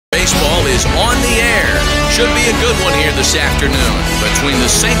ball is on the air. Should be a good one here this afternoon between the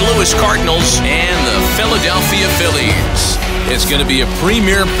St. Louis Cardinals and the Philadelphia Phillies. It's going to be a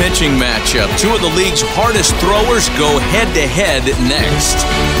premier pitching matchup. Two of the league's hardest throwers go head-to-head next.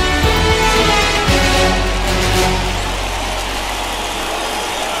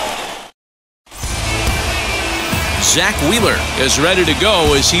 Zach Wheeler is ready to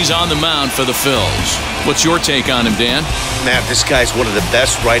go as he's on the mound for the Phils. What's your take on him, Dan? Matt, this guy's one of the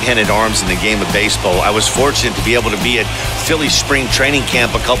best right-handed arms in the game of baseball. I was fortunate to be able to be at Phillies spring training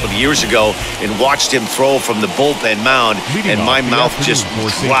camp a couple of years ago and watched him throw from the bullpen mound, and my mouth just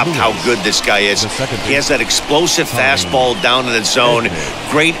dropped how good this guy is. He has that explosive fastball down in the zone,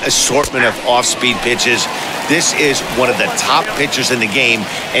 great assortment of off-speed pitches. This is one of the top pitchers in the game,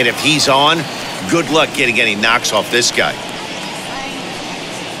 and if he's on, good luck getting any knocks off this guy.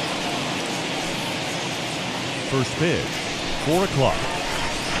 First pitch, 4 o'clock.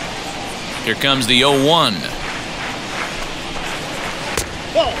 Here comes the 0-1.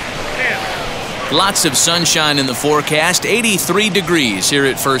 Lots of sunshine in the forecast. 83 degrees here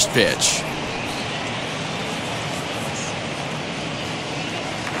at first pitch.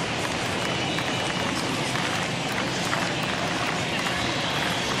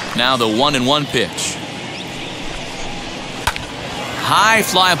 Now the 1-1 pitch. High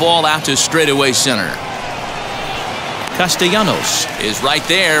fly ball out to straightaway center. Castellanos is right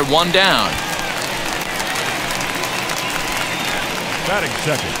there, one down. Batting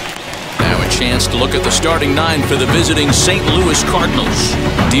second. Now a chance to look at the starting nine for the visiting St. Louis Cardinals.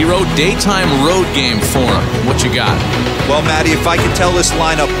 D-Row, daytime road game for them. What you got? Well, Matty, if I could tell this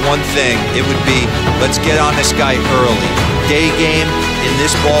lineup one thing, it would be let's get on this guy early. Day game in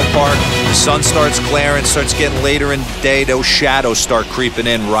this ballpark, the sun starts glaring, starts getting later in the day, those shadows start creeping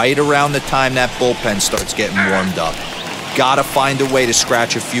in right around the time that bullpen starts getting warmed up. Gotta find a way to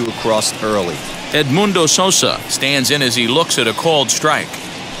scratch a few across early. Edmundo Sosa stands in as he looks at a called strike.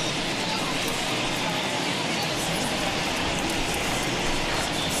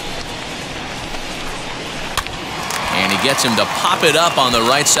 And he gets him to pop it up on the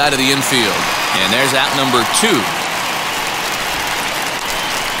right side of the infield. And there's out number 2.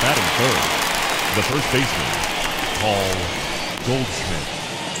 Batting third, the first baseman, Paul Goldschmidt.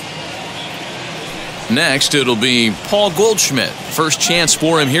 Next, it'll be Paul Goldschmidt. First chance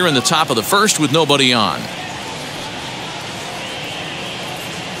for him here in the top of the first with nobody on.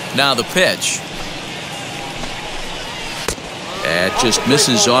 Now the pitch. That just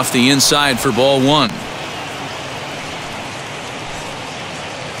misses off the inside for ball 1.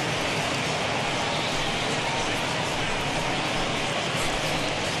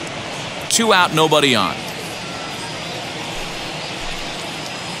 Two out, nobody on.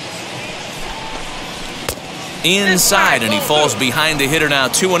 Inside, and he falls behind the hitter now,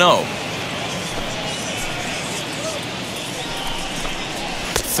 2-0.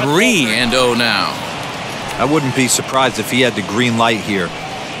 3-0 now. I wouldn't be surprised if he had the green light here.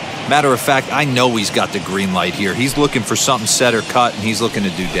 Matter of fact, I know he's got the green light here. He's looking for something set or cut, and he's looking to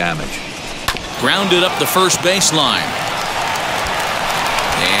do damage. Grounded up the first baseline.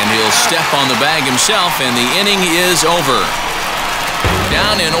 And he'll step on the bag himself, and the inning is over.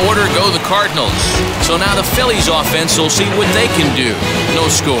 Down in order go the Cardinals. So now the Phillies offense will see what they can do. No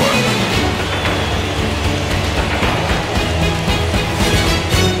score.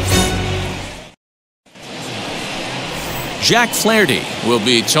 Jack Flaherty will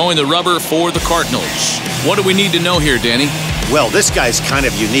be towing the rubber for the Cardinals. What do we need to know here, Danny? Well, this guy's kind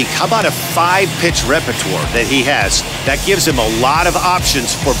of unique. How about a 5-pitch repertoire that he has? That gives him a lot of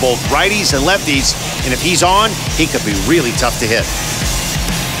options for both righties and lefties. And if he's on, he could be really tough to hit.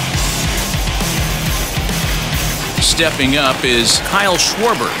 Stepping up is Kyle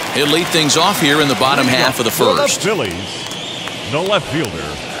Schwarber. He'll lead things off here in the bottom half of the first. For the Phillies, the left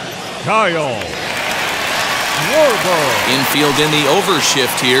fielder, Kyle Schwarber. Infield in the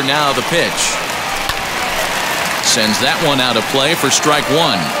overshift here. Now the pitch. Sends that one out of play for strike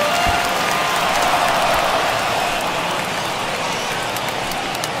 1.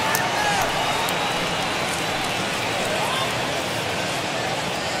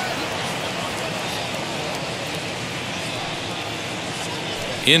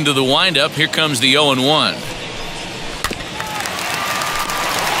 Into the windup. Here comes the 0-1.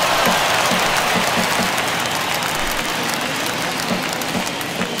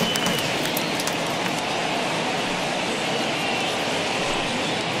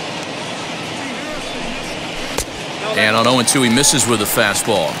 And on 0-2, he misses with a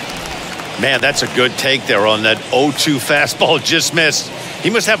fastball. Man, that's a good take there on that 0-2 fastball just missed. He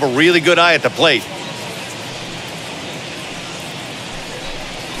must have a really good eye at the plate.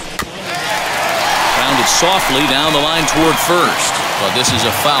 softly down the line toward first. But this is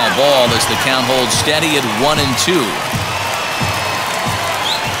a foul ball as the count holds steady at 1-2.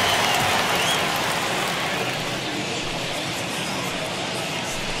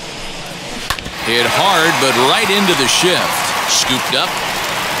 Hit hard, but right into the shift. Scooped up.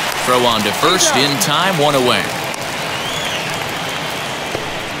 Throw on to first in time, 1 away.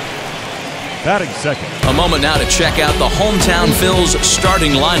 Batting second. A moment now to check out the hometown Phil's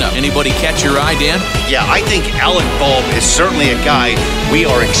starting lineup. Anybody catch your eye, Dan? Yeah, I think Alec Bohm is certainly a guy we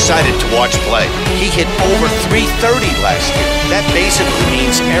are excited to watch play. He hit over .330 last year. That basically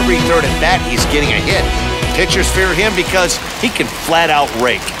means every third at bat he's getting a hit. Pitchers fear him because he can flat out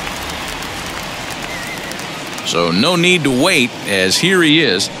rake. So no need to wait, as here he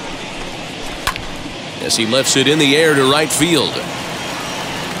is as he lifts it in the air to right field.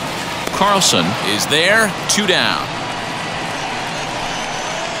 Carlson is there, 2 down.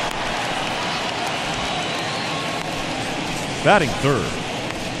 Batting third,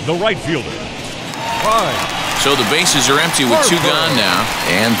 the right fielder. Right. So the bases are empty with 2 gone now,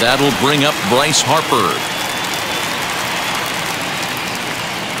 and that'll bring up Bryce Harper.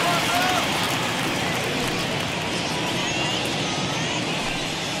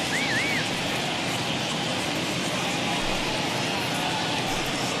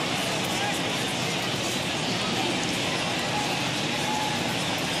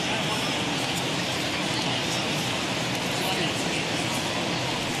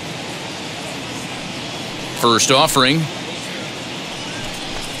 First offering.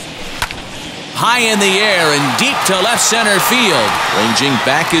 High in the air and deep to left center field. Ranging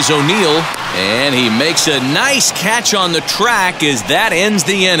back is O'Neill, and he makes a nice catch on the track as that ends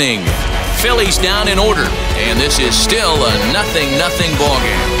the inning. Phillies down in order, and this is still a 0-0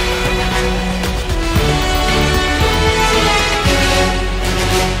 ballgame.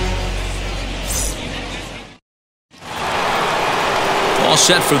 All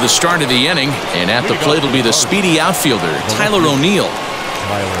set for the start of the inning, and at the plate will be the speedy outfielder, Tyler O'Neill.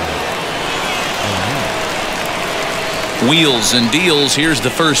 Wheels and deals. Here's the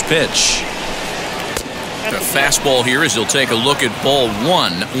first pitch. A fastball here as he'll take a look at ball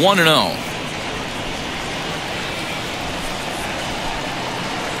 1, 1-0.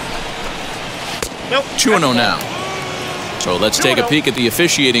 Nope. 2-0 now. So let's take a peek at the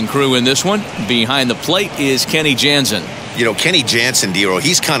officiating crew in this one. Behind the plate is Kenny Jansen. You know, Kenny Jansen, Dero,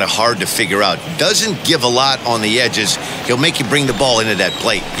 he's kind of hard to figure out. Doesn't give a lot on the edges. He'll make you bring the ball into that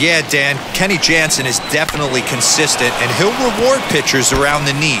plate. Yeah, Dan, Kenny Jansen is definitely consistent, and he'll reward pitchers around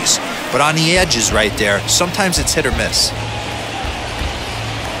the knees. But on the edges right there, sometimes it's hit or miss.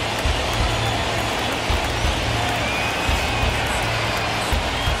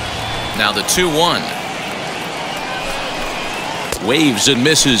 Now the 2-1. Waves and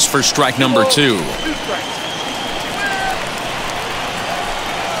misses for strike number 2.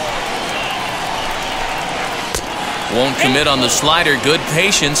 Won't commit on the slider. Good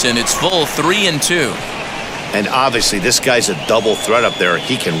patience, and it's full 3-2. And obviously, this guy's a double threat up there.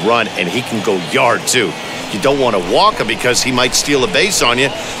 He can run, and he can go yard, too. You don't want to walk him because he might steal a base on you,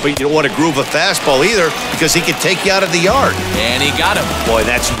 but you don't want to groove a fastball either because he can take you out of the yard. And he got him. Boy,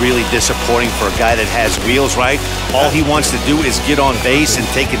 that's really disappointing for a guy that has wheels, right? All he wants to do is get on base and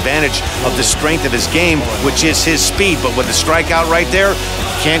take advantage of the strength of his game, which is his speed. But with the strikeout right there,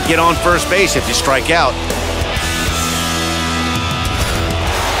 you can't get on first base if you strike out.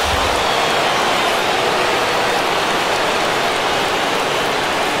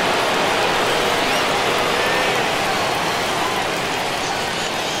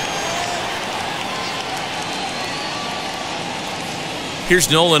 Here's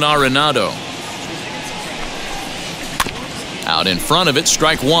Nolan Arenado. Out in front of it,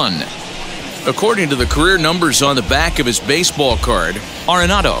 strike 1. According to the career numbers on the back of his baseball card,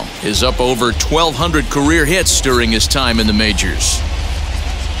 Arenado is up over 1,200 career hits during his time in the majors.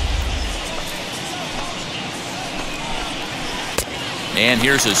 And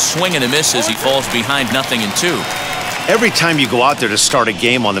here's a swing and a miss as he falls behind 0-2. Every time you go out there to start a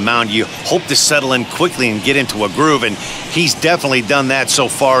game on the mound, you hope to settle in quickly and get into a groove, and he's definitely done that so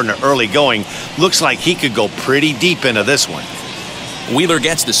far in the early going. Looks like he could go pretty deep into this one. Wheeler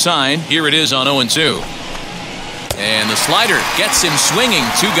gets the sign. Here it is on 0-2. And the slider gets him swinging.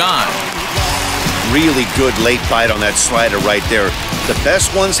 2 gone. Really good late bite on that slider right there. The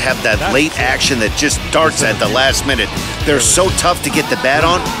best ones have that late action that just darts at the last minute. They're so tough to get the bat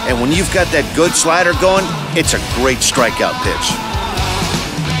on, and when you've got that good slider going, it's a great strikeout pitch.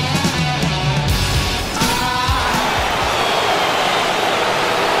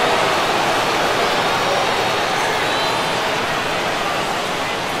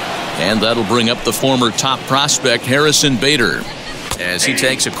 And that'll bring up the former top prospect Harrison Bader. As he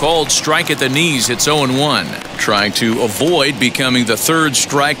takes a cold strike at the knees, it's 0-1. Trying to avoid becoming the third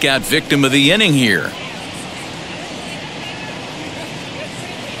strikeout victim of the inning here.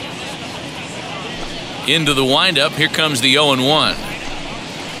 Into the windup, here comes the 0-1.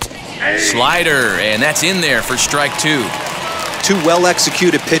 Slider, and that's in there for strike 2. Two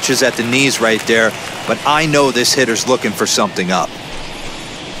well-executed pitches at the knees right there, but I know this hitter's looking for something up.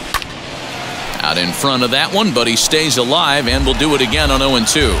 Out in front of that one, but he stays alive and will do it again on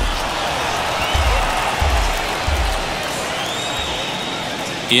 0-2.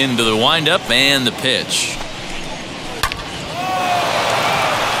 Into the windup and the pitch.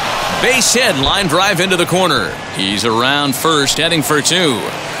 Base hit, line drive into the corner. He's around first, heading for 2.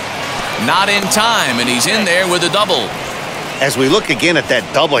 Not in time, and he's in there with a double. As we look again at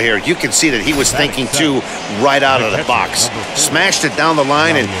that double here, you can see that he was thinking too right out of the box. Smashed it down the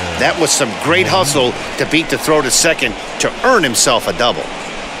line, and that was some great hustle to beat the throw to second to earn himself a double.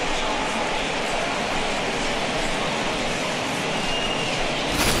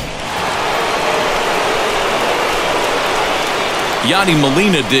 Yadi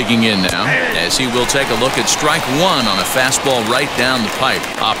Molina digging in now, as he will take a look at strike 1 on a fastball right down the pipe.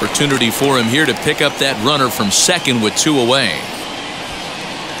 Opportunity for him here to pick up that runner from second with 2 away.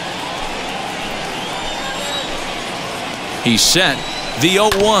 He's set. The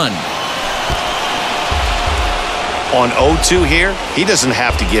 0-1. On 0-2 here, he doesn't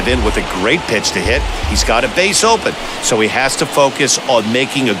have to give in with a great pitch to hit. He's got a base open, so he has to focus on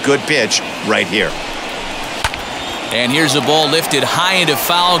making a good pitch right here. And here's a ball lifted high into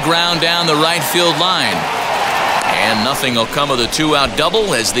foul ground down the right field line. And nothing will come of the 2-out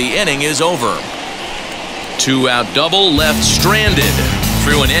double as the inning is over. 2-out double left stranded.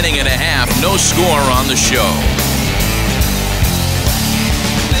 Through an inning and a half, no score on the show.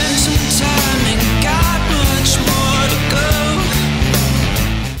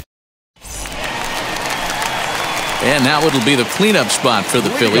 And now it'll be the cleanup spot for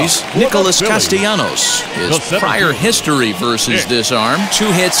the Phillies. Nicholas Castellanos. His prior history versus this arm. 2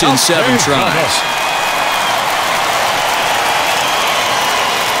 hits in 7 tries.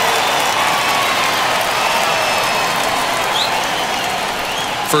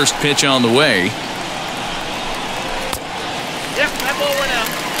 First pitch on the way. Yep, that ball went out.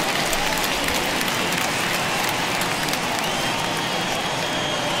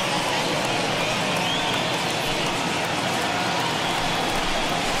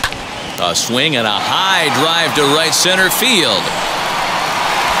 A swing and a high drive to right center field.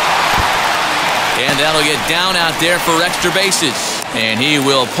 And that'll get down out there for extra bases. And he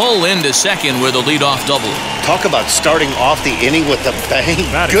will pull into second with a leadoff double. Talk about starting off the inning with a bang.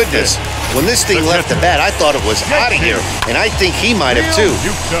 Goodness. When this thing left the bat, I thought it was out of here. And I think he might have too.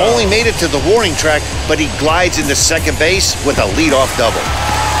 Only made it to the warning track, but he glides into second base with a leadoff double.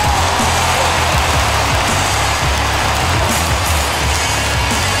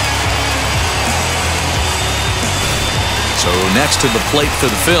 So next to the plate for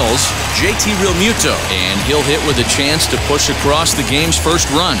the Phils, JT Realmuto, and he'll hit with a chance to push across the game's first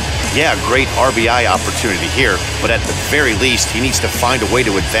run. Yeah, great RBI opportunity here, but at the very least, he needs to find a way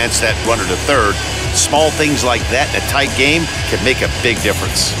to advance that runner to third. Small things like that in a tight game can make a big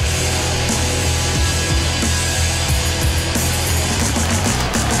difference.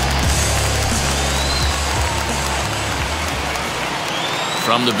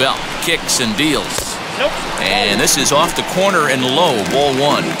 From the belt, kicks and deals. Nope. And this is off the corner and low, ball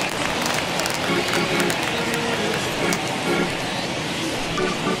 1.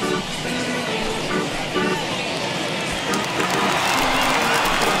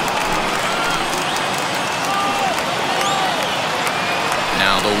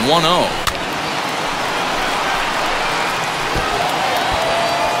 Now the 1-0.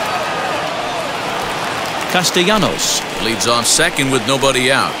 Castellanos leads off second with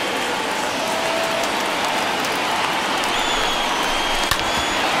nobody out.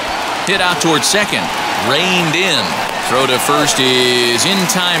 Hit out towards second. Reined in. Throw to first is in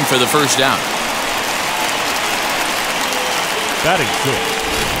time for the first out. Batting good.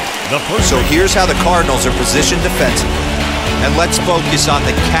 So here's how the Cardinals are positioned defensively. And let's focus on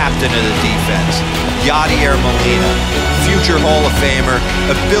the captain of the defense, Yadier Molina. Future Hall of Famer,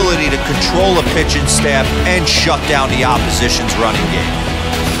 ability to control a pitching staff and shut down the opposition's running game.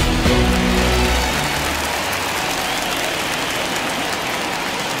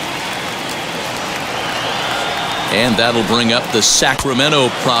 And that'll bring up the Sacramento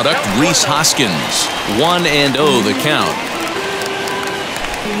product, Rhys Hoskins. 1-0 the count.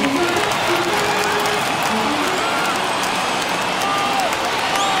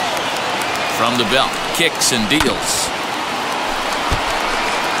 From the belt, kicks and deals.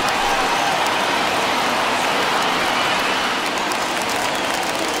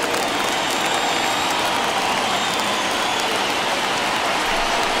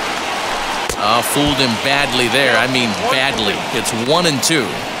 Fooled him badly there. I mean badly. It's 1-2.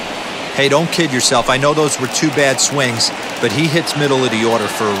 Hey, don't kid yourself. I know those were 2 bad swings, but he hits middle of the order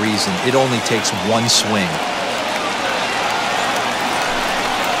for a reason. It only takes 1 swing.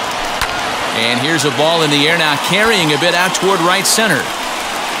 And here's a ball in the air now, carrying a bit out toward right center.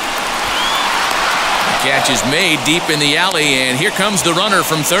 The catch is made deep in the alley, and here comes the runner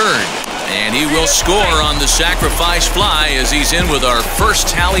from third. And he will score on the sacrifice fly as he's in with our first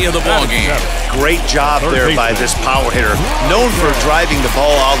tally of the ballgame. Great job there by this power hitter. Known for driving the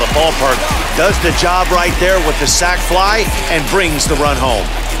ball out of the ballpark. Does the job right there with the sac fly and brings the run home.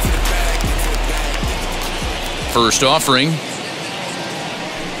 First offering.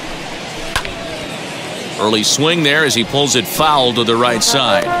 Early swing there as he pulls it foul to the right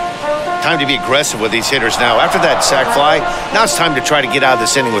side. Time to be aggressive with these hitters now. After that sac fly, now it's time to try to get out of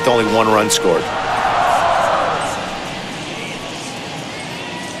this inning with only 1 run scored.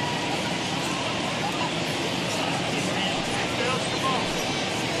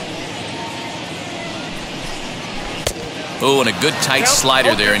 Oh, and a good tight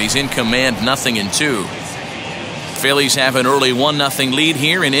slider there, and he's in command, 0-2. Phillies have an early 1-0 lead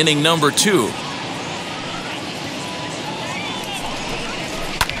here in inning number 2.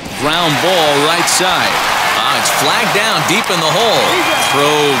 Ground ball right side. It's flagged down deep in the hole.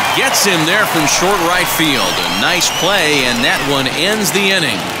 Throw gets him there from short right field. A nice play, and that one ends the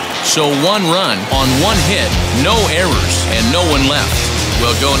inning. So 1 run on 1 hit, no errors, and no one left.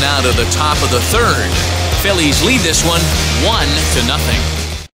 We'll go now to the top of the 3rd. Phillies lead this one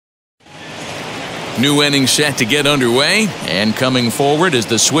 1-0. New inning set to get underway, and coming forward is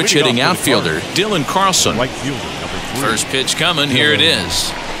the switch-hitting outfielder, Dylan Carlson. Right fielder, number 3. First pitch coming, here it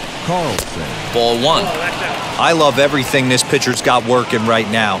is. Carlson. Ball 1. I love everything this pitcher's got working right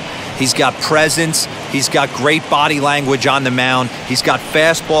now. He's got presence, he's got great body language on the mound, he's got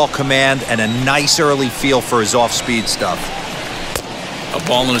fastball command, and a nice early feel for his off-speed stuff. A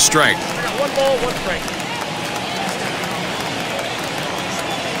ball and a strike. 1 ball, 1 strike.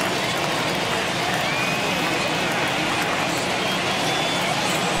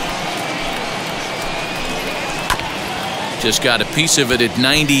 Just got a piece of it at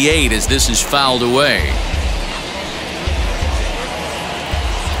 98 as this is fouled away.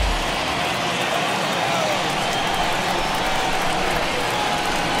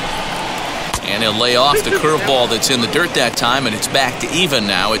 And he'll lay off the curveball that's in the dirt that time, and it's back to even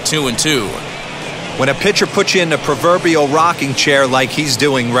now at 2-2. When a pitcher puts you in the proverbial rocking chair like he's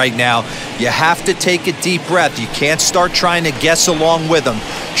doing right now, you have to take a deep breath. You can't start trying to guess along with him.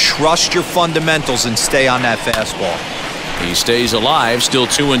 Trust your fundamentals and stay on that fastball. He stays alive, still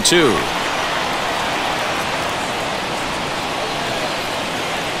 2-2.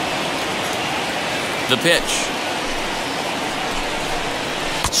 The pitch.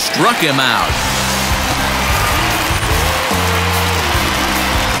 Struck him out.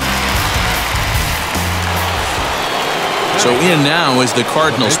 So in now is the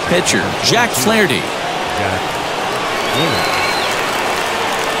Cardinals pitcher, Jack Flaherty.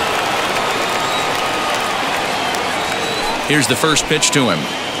 Here's the first pitch to him.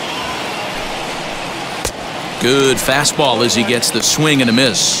 Good fastball as he gets the swing and a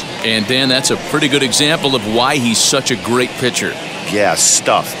miss. And Dan, that's a pretty good example of why he's such a great pitcher. Yeah,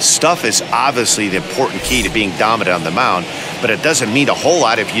 stuff. Stuff is obviously the important key to being dominant on the mound, but it doesn't mean a whole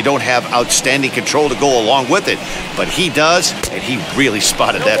lot if you don't have outstanding control to go along with it. But he does, and he really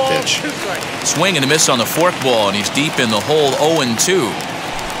spotted that pitch. Swing and a miss on the forkball, and he's deep in the hole, 0-2.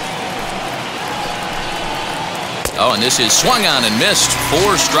 Oh, and this is swung on and missed.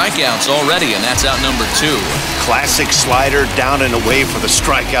 4 strikeouts already, and that's out number 2. Classic slider down and away for the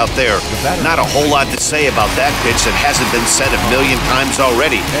strikeout there. Not a whole lot to say about that pitch that hasn't been said a million times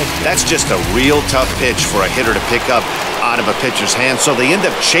already. That's just a real tough pitch for a hitter to pick up out of a pitcher's hand, so they end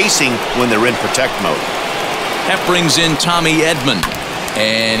up chasing when they're in protect mode. That brings in Tommy Edman,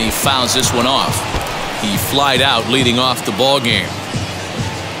 and he fouls this one off. He flied out leading off the ball game.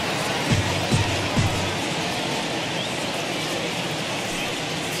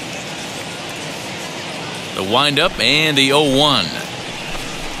 The windup and the 0-1.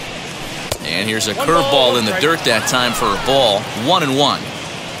 And here's a curveball in the dirt that time for a ball. 1-1.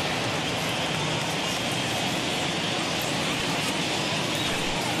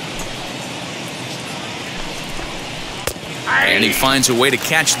 And he finds a way to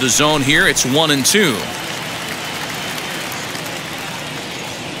catch the zone here. It's 1-2.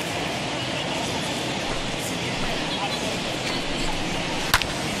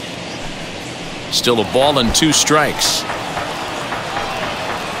 Still a ball and 2 strikes.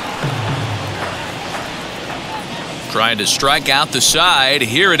 Trying to strike out the side.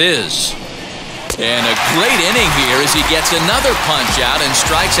 Here it is. And a great inning here as he gets another punch out and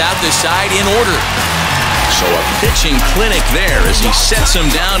strikes out the side in order. So a pitching clinic there as he sets him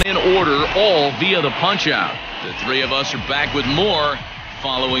down in order, all via the punch out. The three of us are back with more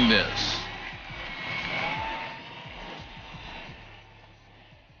following this.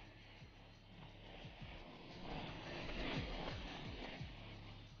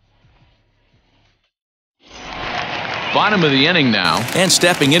 Bottom of the inning now, and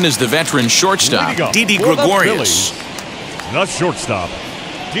stepping in is the veteran shortstop, Didi Gregorius. The shortstop,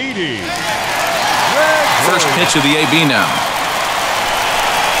 Didi. First pitch of the AB now.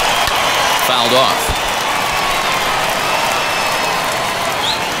 Fouled off.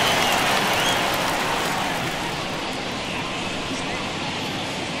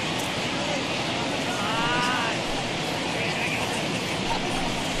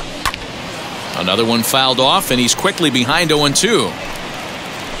 Another one fouled off, and he's quickly behind 0-2.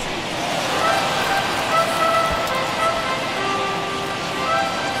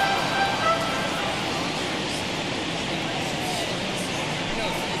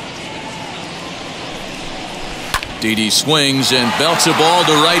 Didi swings and belts a ball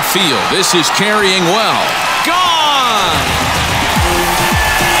to right field. This is carrying well. Gone!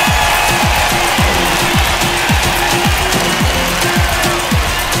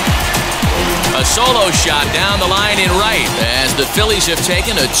 A solo shot down the line in right as the Phillies have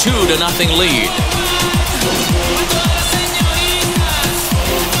taken a 2-0 lead.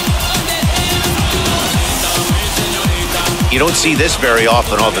 You don't see this very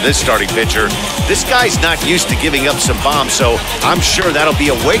often off of this starting pitcher. This guy's not used to giving up some bombs, so I'm sure that'll be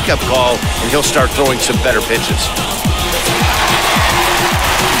a wake-up call, and he'll start throwing some better pitches.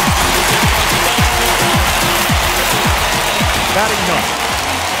 Batting ninth.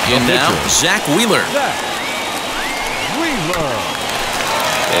 In now, Zach Wheeler.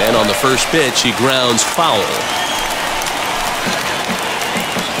 And on the first pitch, he grounds foul.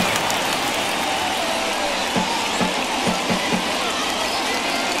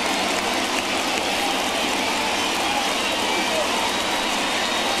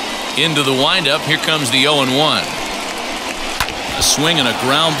 Into the windup, here comes the 0-1. A swing and a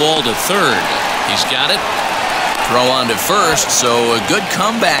ground ball to third. He's got it. Throw on to first, so a good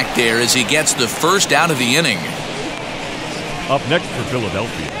comeback there as he gets the first out of the inning. Up next for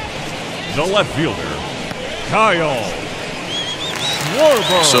Philadelphia, the left fielder, Kyle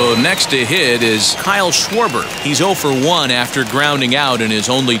Schwarber. So next to hit is Kyle Schwarber. He's 0 for 1 after grounding out in his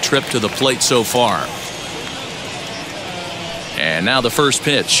only trip to the plate so far. And now the first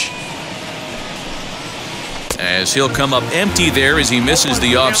pitch. As he'll come up empty there as he misses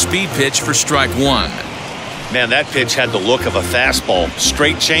the off-speed pitch for strike 1. Man, that pitch had the look of a fastball.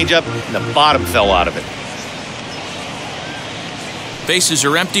 Straight changeup, and the bottom fell out of it. Bases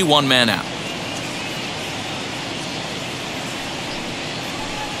are empty, 1 man out.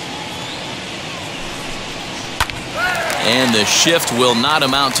 And the shift will not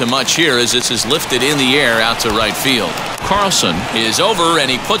amount to much here as this is lifted in the air out to right field. Carlson is over,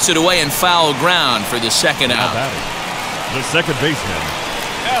 and he puts it away in foul ground for the second out. The second baseman,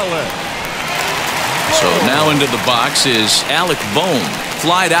 Alec. So now into the box is Alec Bohm.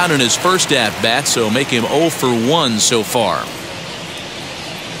 Flied out in his first at-bat, so make him 0 for 1 so far.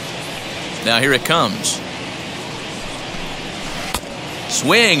 Now here it comes.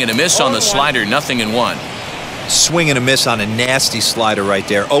 Swing and a miss on the slider, 0-1. Swing and a miss on a nasty slider right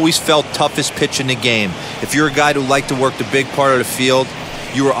there. Always felt toughest pitch in the game. If you're a guy who liked to work the big part of the field,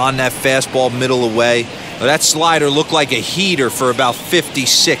 you were on that fastball middle away. Well, that slider looked like a heater for about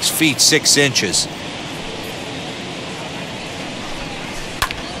 56 feet 6 inches.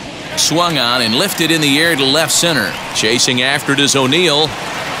 Swung on and lifted in the air to left center. Chasing after it is O'Neill.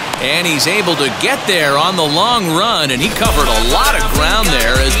 And he's able to get there on the long run, and he covered a lot of ground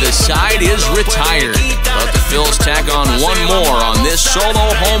there as the side is retired. But the Phils tack on 1 more on this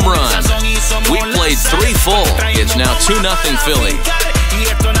solo home run. We played 3 full. It's now 2-0 Philly.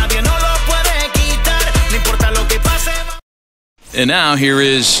 And now here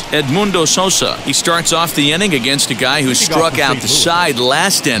is Edmundo Sosa. He starts off the inning against a guy who struck out the side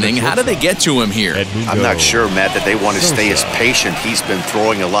last inning. How do they get to him here? I'm not sure, Matt, that they want to stay as patient. He's been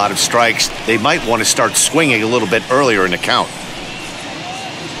throwing a lot of strikes. They might want to start swinging a little bit earlier in the count.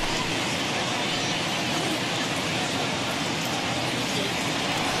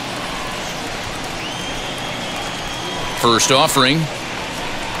 First offering.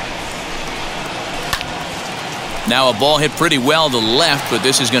 Now a ball hit pretty well to the left, but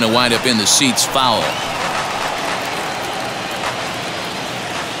this is going to wind up in the seats foul.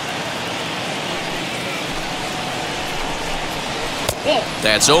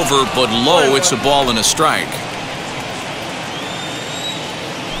 That's over, but low. It's a ball and a strike.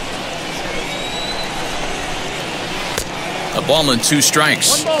 A ball and 2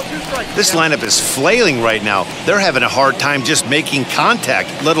 strikes. 1 ball, 2 strikes. This lineup is flailing right now. They're having a hard time just making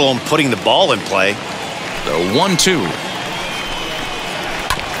contact, let alone putting the ball in play. The 1-2.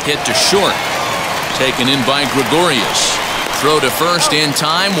 Hit to short. Taken in by Gregorius. Throw to first in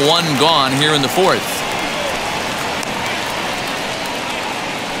time. 1 gone here in the 4th.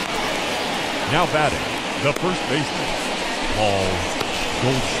 Now batting, the first baseman, Paul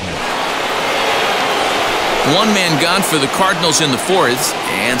Goldschmidt. 1 man gone for the Cardinals in the 4th,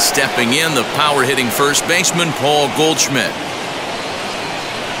 and stepping in, the power-hitting first baseman, Paul Goldschmidt.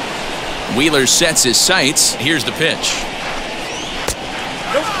 Wheeler sets his sights. Here's the pitch.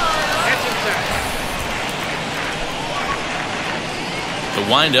 Nope. That's inside. The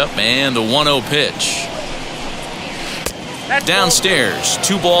windup and the 1-0 pitch. That's Downstairs,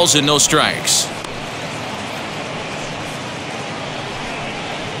 2 balls and no strikes.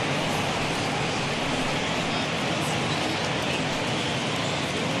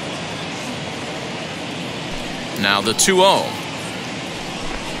 Now the 2-0.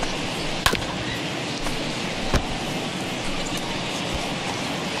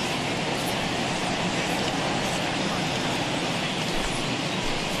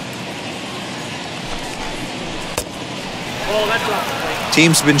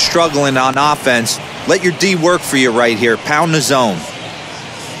 Team's been struggling on offense. Let your D work for you right here. Pound the zone.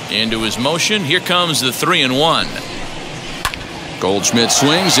 Into his motion. Here comes the 3-1. Goldschmidt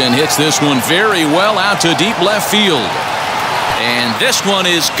swings and hits this one very well out to deep left field. And this one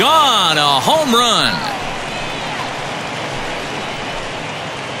is gone. A home run.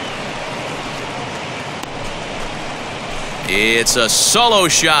 It's a solo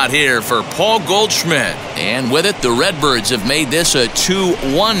shot here for Paul Goldschmidt. And with it, the Redbirds have made this a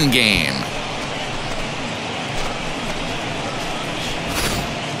 2-1 game.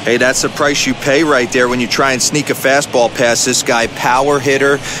 Hey, that's the price you pay right there when you try and sneak a fastball past this guy. Power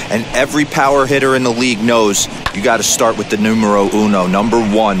hitter, and every power hitter in the league knows you got to start with the numero uno, number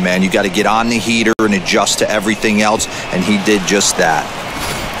 1, man. You got to get on the heater and adjust to everything else, and he did just that.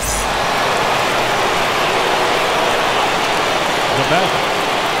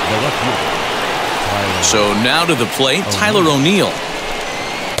 The left fielder. So now to the plate, Tyler O'Neill.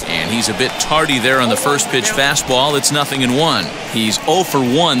 And he's a bit tardy there on the first pitch fastball. It's 0-1. He's 0 for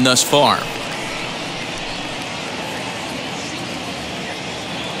 1 thus far.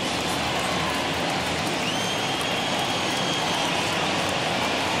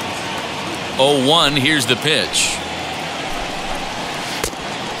 Here's the pitch.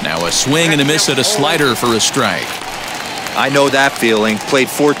 Now a swing and a miss at a slider for a strike. I know that feeling. Played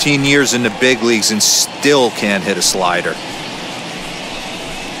 14 years in the big leagues and still can't hit a slider.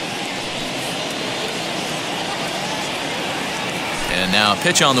 And now a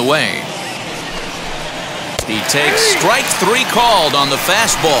pitch on the way. He takes strike 3 called on the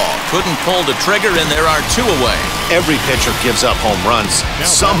fastball. Couldn't pull the trigger, and there are 2 away. Every pitcher gives up home runs,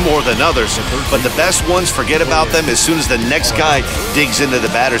 some more than others, but the best ones forget about them as soon as the next guy digs into the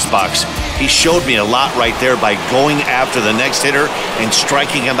batter's box. He showed me a lot right there by going after the next hitter and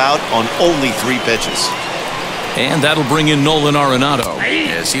striking him out on only 3 pitches. And that'll bring in Nolan Arenado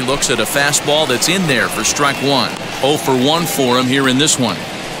as he looks at a fastball that's in there for strike 1. 0 for 1 for him here in this one.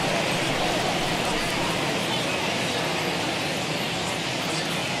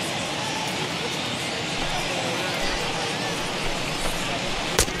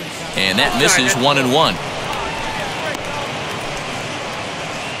 And that misses 1-1.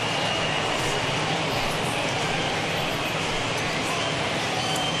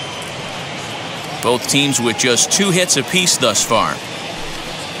 Both teams with just 2 hits apiece thus far.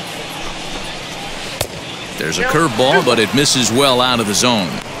 There's a curveball, but it misses well out of the zone.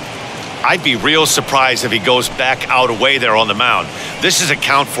 I'd be real surprised if he goes back out away there on the mound. This is a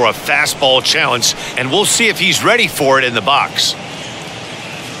count for a fastball challenge, and we'll see if he's ready for it in the box.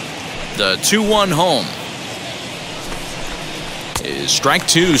 The 2-1 home is strike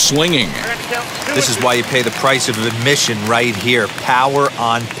 2 swinging. This is why you pay the price of admission right here. Power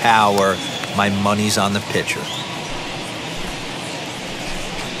on power. My money's on the pitcher.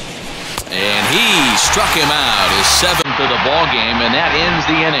 And he struck him out, his 7th of the ball game, and that ends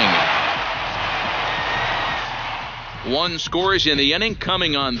the inning. 1 scores in the inning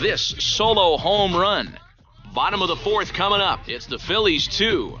coming on this solo home run. Bottom of the 4th coming up. It's the Phillies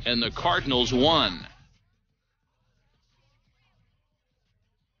 2 and the Cardinals 1.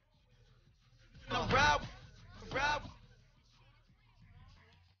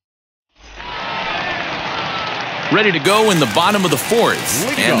 Ready to go in the bottom of the fourth.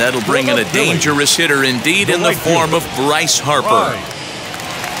 And that'll bring in a dangerous hitter indeed in the form of Bryce Harper.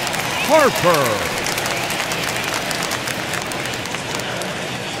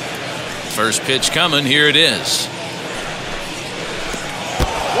 First pitch coming. Here it is.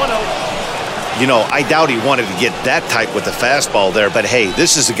 1-0. You know, I doubt he wanted to get that tight with the fastball there, but hey,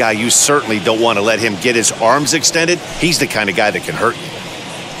 this is a guy you certainly don't want to let him get his arms extended. He's the kind of guy that can hurt you.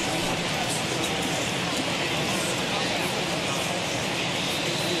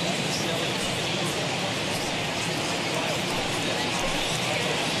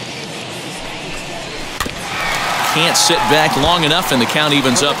 Can't sit back long enough, and the count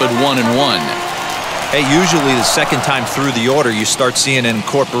evens up at 1-1. Hey, usually the second time through the order, you start seeing an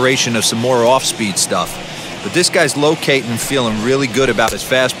incorporation of some more off-speed stuff. But this guy's locating and feeling really good about his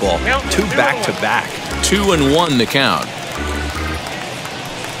fastball. 2 back-to-back. 2-1 the count.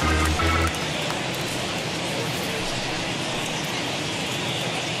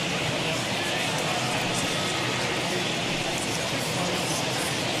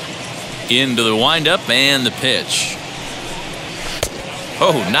 Into the windup and the pitch.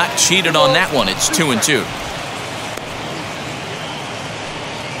 Oh, not cheated on that one. It's 2-2.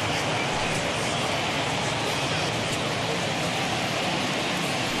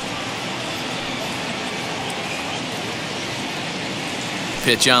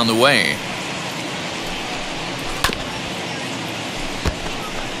 Pitch on the way.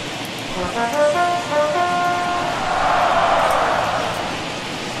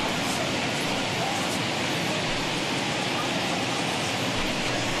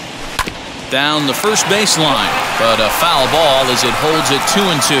 Down the first baseline, but a foul ball as it holds it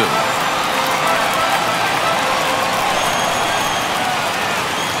 2-2.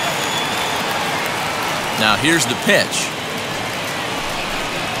 Now here's the pitch.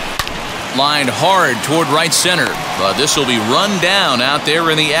 Lined hard toward right center, but this will be run down out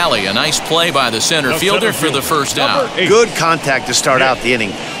there in the alley. A nice play by the center fielder for the first out. Good contact to start out the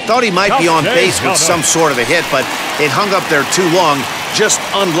inning. Thought he might be on base with some sort of a hit, but it hung up there too long. Just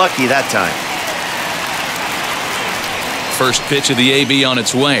unlucky that time. First pitch of the AB on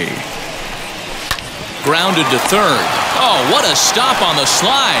its way. Grounded to third. Oh, what a stop on the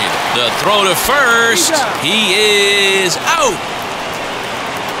slide. The throw to first. He is out.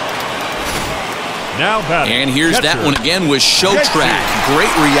 Now batting. And here's that one again with show track.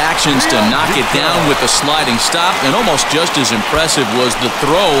 Great reactions to knock it down with the sliding stop, and almost just as impressive was the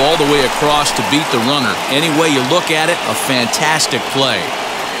throw all the way across to beat the runner. Any way you look at it, a fantastic play.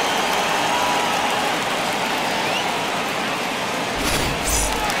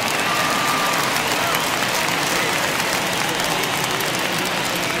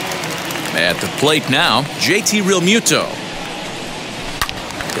 At the plate now, JT Realmuto.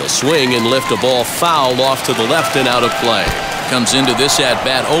 He'll swing and lift a ball foul off to the left and out of play. Comes into this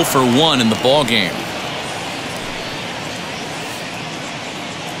at-bat 0 for 1 in the ballgame.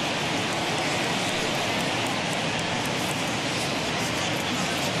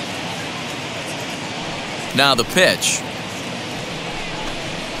 Now the pitch.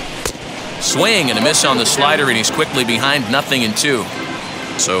 Swing and a miss on the slider, and he's quickly behind 0-2.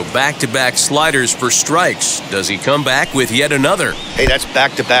 So back-to-back sliders for strikes. Does he come back with yet another? Hey, that's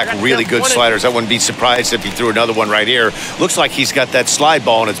back-to-back really good sliders. I wouldn't be surprised if he threw another one right here. Looks like he's got that slide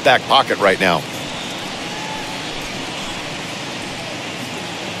ball in his back pocket right now.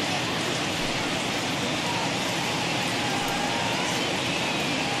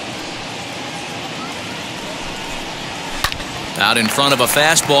 Out in front of a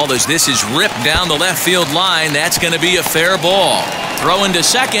fastball as this is ripped down the left field line. That's going to be a fair ball. Throw into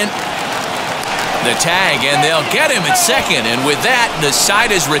second. The tag, and they'll get him at second. And with that, the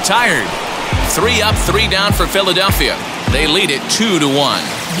side is retired. 3 up, 3 down for Philadelphia. They lead it 2-1.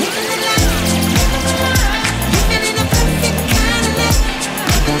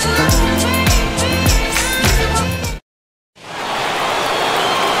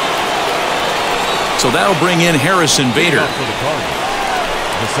 So that'll bring in Harrison Bader.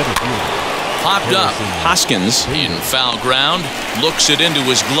 Popped up. Hoskins in foul ground. Looks it into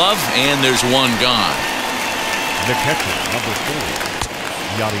his glove, and there's one gone. The catcher, number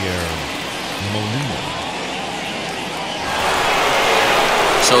 4, Yadier Molina.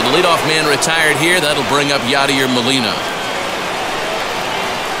 So the leadoff man retired here. That'll bring up Yadier Molina.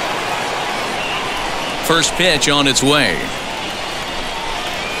 First pitch on its way.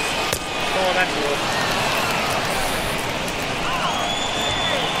 Oh, that's good.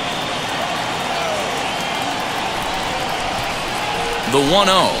 The 1-0.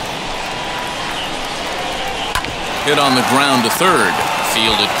 Hit on the ground to third.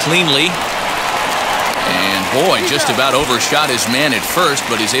 Fielded cleanly. And boy, just about overshot his man at first,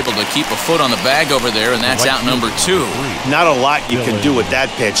 but he's able to keep a foot on the bag over there, and that's out number 2. Not a lot you can do with that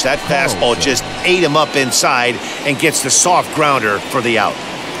pitch. That fastball just ate him up inside and gets the soft grounder for the out.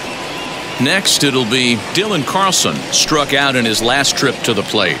 Next, it'll be Dylan Carlson, struck out in his last trip to the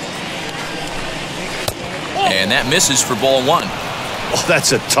plate. And that misses for ball 1. Oh,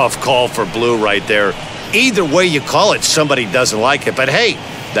 that's a tough call for Blue right there. Either way you call it, somebody doesn't like it. But hey,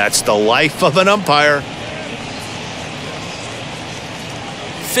 that's the life of an umpire.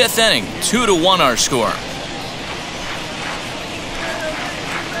 5th inning, 2-1 our score.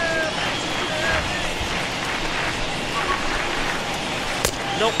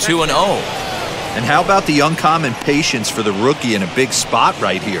 Nope. 2-0. And how about the uncommon patience for the rookie in a big spot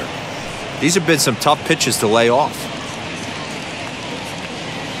right here? These have been some tough pitches to lay off.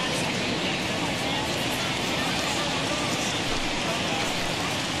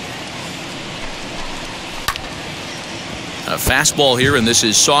 A fastball here, and this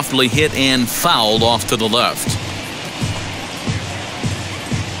is softly hit and fouled off to the left.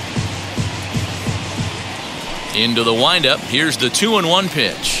 Into the windup. Here's the 2-1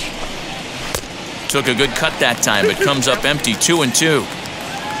 pitch. Took a good cut that time. It comes up empty, 2-2.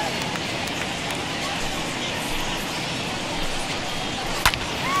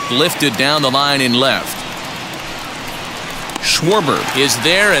 Lifted down the line in left. Schwarber is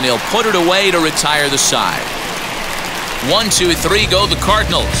there, and he'll put it away to retire the side. 1, 2, 3 go the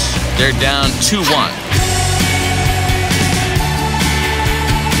Cardinals. They're down 2-1.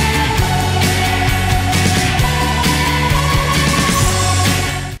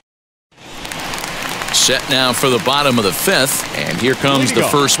 Set now for the bottom of the 5th, and here comes the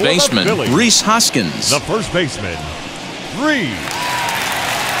first baseman, Rhys Hoskins. The first baseman, Rhys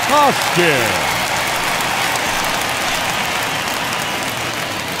Hoskins.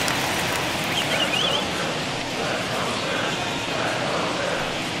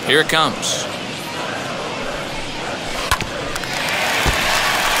 Here it comes.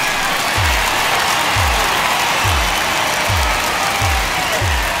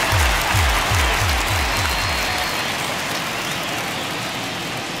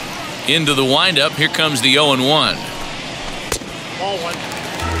 Into the windup. Here comes the 0-1. Ball 1.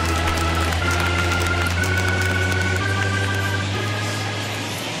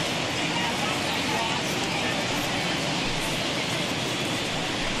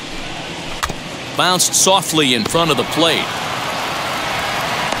 Bounced softly in front of the plate.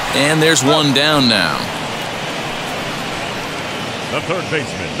 And there's one down now. The third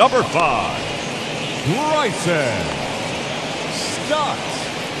baseman, number 5, Bryson Stott.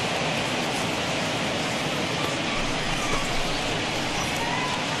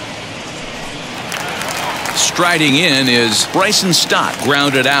 Striding in is Bryson Stott,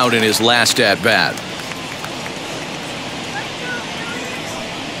 grounded out in his last at-bat.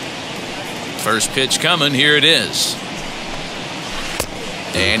 First pitch coming. Here it is.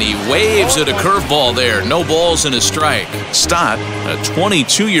 And he waves at a curveball there. No balls and a strike. Stott, a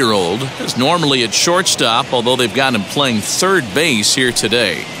 22-year-old, is normally at shortstop, although they've got him playing third base here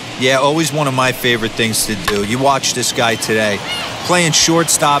today. Yeah, always one of my favorite things to do. You watch this guy today. Playing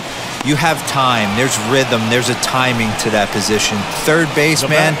shortstop, you have time. There's rhythm. There's a timing to that position. Third base,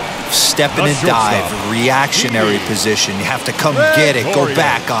 man, step in and dive. Reactionary position. You have to come get it, go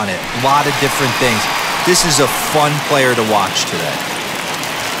back on it. A lot of different things. This is a fun player to watch today.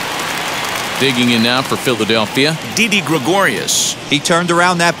 Digging in now for Philadelphia, Didi Gregorius. He turned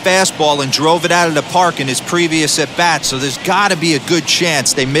around that fastball and drove it out of the park in his previous at-bat, so there's got to be a good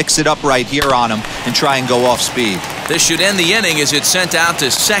chance they mix it up right here on him and try and go off speed. This should end the inning as it's sent out to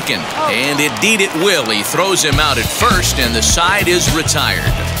second. And indeed it will. He throws him out at first, and the side is retired.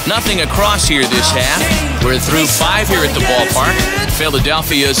 Nothing across here this half. We're through 5 here at the ballpark.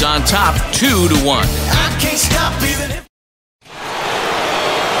 Philadelphia is on top, 2-1.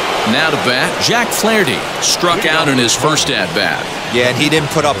 Now to bat, Jack Flaherty, struck out in his first at-bat. Yeah, and he didn't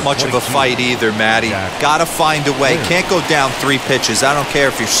put up much of a fight either, Matty. Got to find a way. Can't go down 3 pitches. I don't care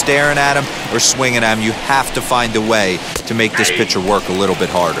if you're staring at him or swinging at him. You have to find a way to make this pitcher work a little bit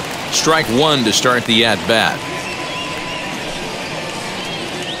harder. Strike 1 to start the at-bat.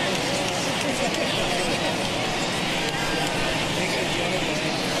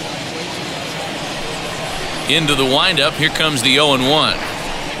 Into the windup. Here comes the 0-1.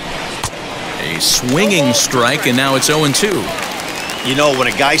 A swinging strike, and now it's 0-2. You know, when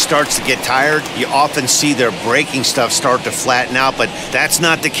a guy starts to get tired, you often see their breaking stuff start to flatten out, but that's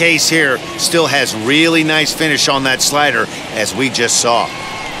not the case here. Still has really nice finish on that slider, as we just saw.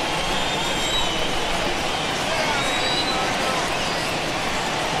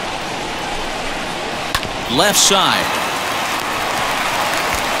 left side.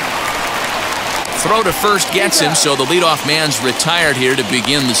 Throw to first gets him, so the leadoff man's retired here to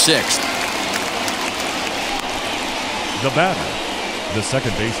begin the 6th. The batter, the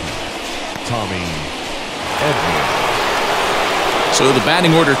second baseman, Tommy Edman. So the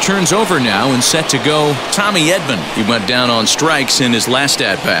batting order turns over now and set to go Tommy Edman. He went down on strikes in his last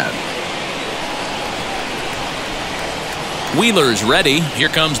at-bat. Wheeler's ready. Here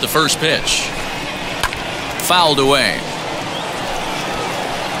comes the first pitch. Fouled away.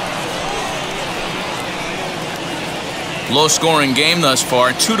 Low-scoring game thus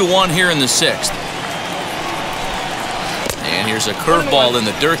far, 2-1 here in the 6th. And here's a curveball in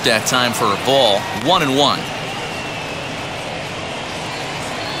the dirt that time for a ball. 1-1.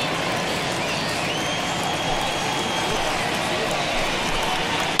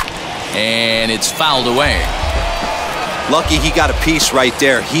 And it's fouled away. Lucky he got a piece right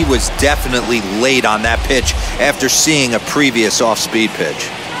there. He was definitely late on that pitch after seeing a previous off-speed pitch.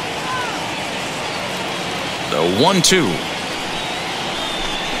 The 1-2.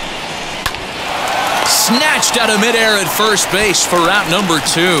 Snatched out of midair at first base for out number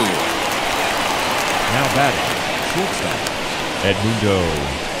 2. Now batting, shortstop, Edmundo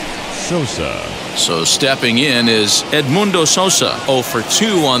Sosa. So stepping in is Edmundo Sosa, 0 for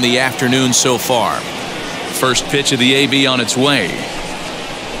 2 on the afternoon so far. First pitch of the AB on its way.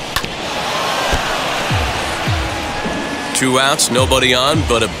 2 outs, nobody on,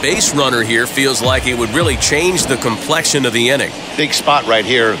 but a base runner here feels like it would really change the complexion of the inning. Big spot right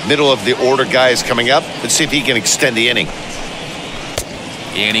here. Middle of the order guy is coming up. Let's see if he can extend the inning.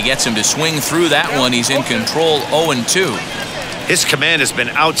 And he gets him to swing through that one. He's in control, 0-2. His command has been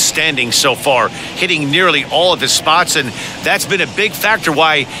outstanding so far, hitting nearly all of his spots, and that's been a big factor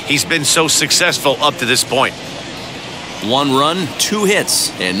why he's been so successful up to this point. 1 run, 2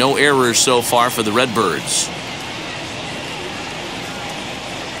 hits, and no errors so far for the Redbirds.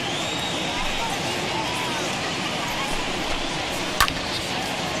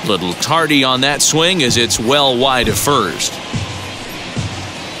 Little tardy on that swing as it's well wide of first.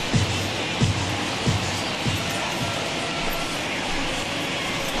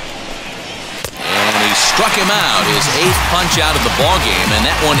 Struck him out, his 8th punch out of the ballgame, and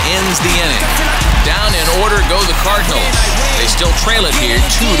that one ends the inning. Down in order go the Cardinals. They still trail it here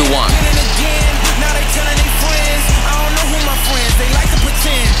 2-1.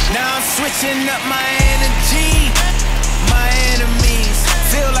 Now I'm switching up my energy. My enemies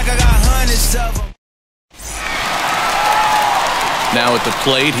feel like I got hundreds of them. Now at the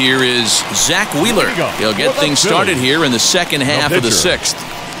plate here is Zach Wheeler. He'll get things started here in the second half of the 6th.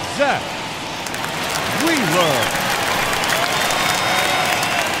 Zach Wheeler.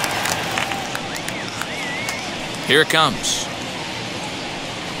 Here it comes.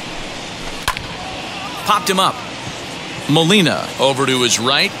 Popped him up. Molina over to his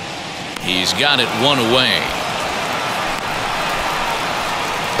right. He's got it 1 away.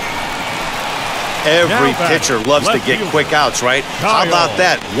 Every pitcher loves to get quick outs, right? How about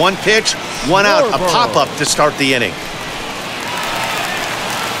that? 1 pitch, 1 out, a pop-up to start the inning.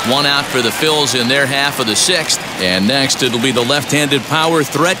 1 out for the Phils in their half of the 6th. And next it'll be the left-handed power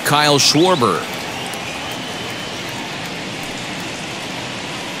threat, Kyle Schwarber.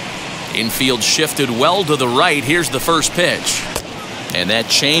 Infield shifted well to the right. Here's the first pitch. And that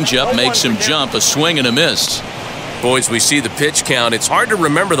changeup makes him jump. A swing and a miss. Boys, we see the pitch count. It's hard to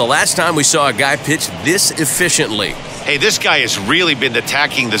remember the last time we saw a guy pitch this efficiently. Hey, this guy has really been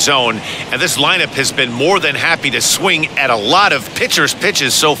attacking the zone, and this lineup has been more than happy to swing at a lot of pitchers'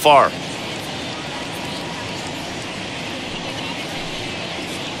 pitches so far.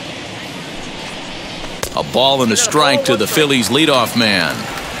 A ball and a strike to the Phillies leadoff man.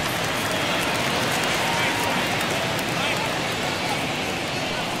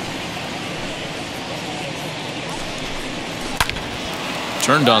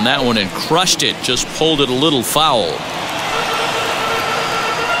 Turned on that one and crushed it. Just pulled it a little foul.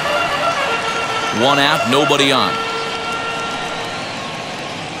 1 out, nobody on.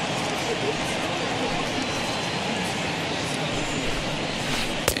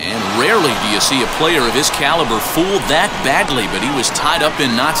 And rarely do you see a player of his caliber fooled that badly, but he was tied up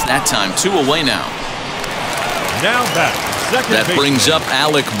in knots that time. 2 away now. Now back. That brings up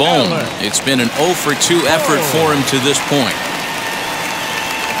Alec Bohm. It's been an 0 for 2 effort for him to this point.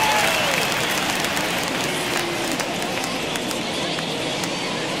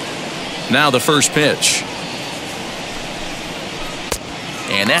 Now the first pitch.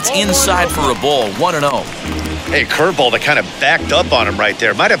 And that's inside for a ball, 1-0. Hey, curveball that kind of backed up on him right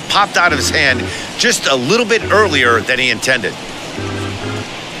there. Might have popped out of his hand just a little bit earlier than he intended.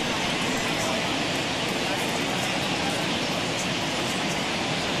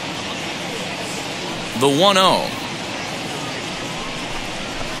 The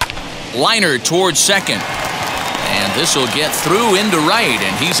 1-0. Liner towards second. And this will get through into right,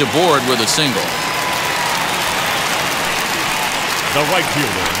 and he's aboard with a single. The right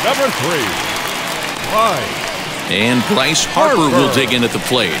fielder, number 3, Bryce. And Bryce Harper will dig in at the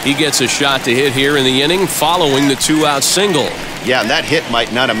plate. He gets a shot to hit here in the inning following the 2-out single. Yeah, and that hit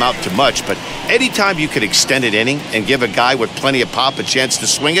might not amount to much, but anytime you can extend an inning and give a guy with plenty of pop a chance to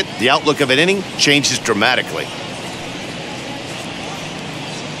swing it, the outlook of an inning changes dramatically.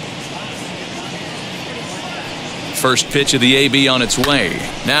 First pitch of the AB on its way.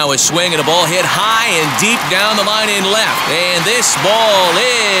 Now a swing and a ball hit high and deep down the line in left. And this ball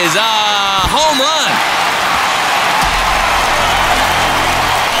is a home run.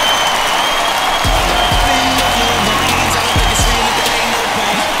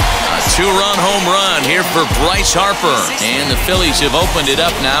 A two-run home run here for Bryce Harper. And the Phillies have opened it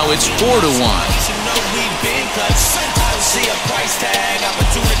up now. It's 4-1.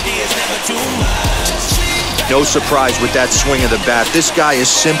 No surprise with that swing of the bat. This guy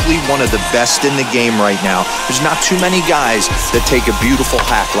is simply one of the best in the game right now. There's not too many guys that take a beautiful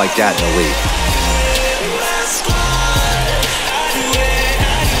hack like that in the league.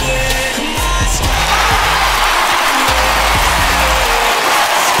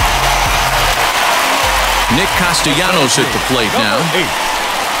 Nick Castellanos at the plate now.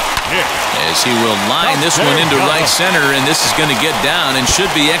 As he will line this one into right center, and this is going to get down and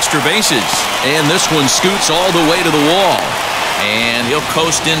should be extra bases. And this one scoots all the way to the wall. And he'll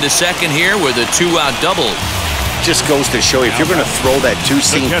coast into second here with a 2-out double. Just goes to show you, if you're going to throw that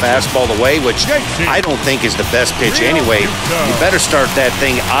two-seam fastball away, which I don't think is the best pitch anyway, you better start that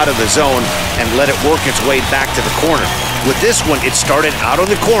thing out of the zone and let it work its way back to the corner. With this one, it started out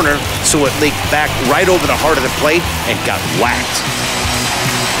on the corner, so it leaked back right over the heart of the plate and got whacked.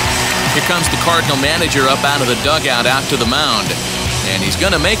 Here comes the Cardinal manager up out of the dugout out to the mound. And he's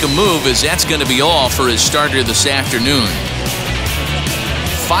going to make a move, as that's going to be all for his starter this afternoon.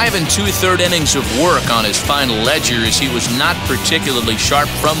 5 2/3 innings of work on his final ledger, as he was not particularly sharp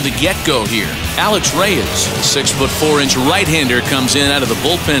from the get-go here. Alex Reyes, the 6'4" right-hander, comes in out of the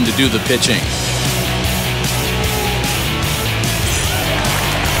bullpen to do the pitching.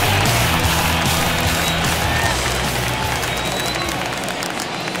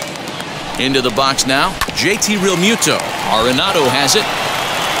 Into the box now, JT Realmuto. Arenado has it.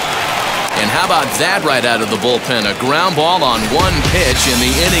 And how about that right out of the bullpen? A ground ball on one pitch, and the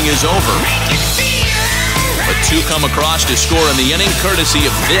inning is over. But two come across to score in the inning, courtesy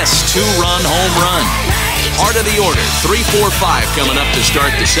of this two-run home run. Part of the order, 3-4-5 coming up to start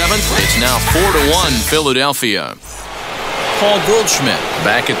the 7th. It's now 4-1 Philadelphia. Paul Goldschmidt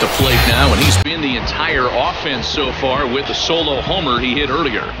back at the plate now, and he's been the entire offense so far with the solo homer he hit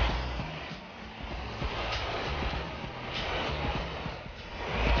earlier.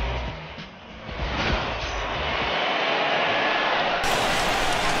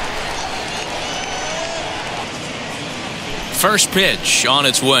 First pitch on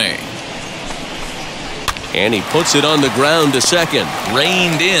its way. And he puts it on the ground to second.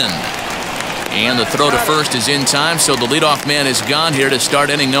 Reined in. And the throw to first is in time, so the leadoff man is gone here to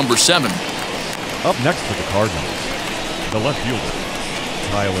start inning number 7. Up next for the Cardinals, the left fielder,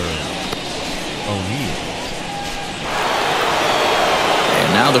 Tyler O'Neill.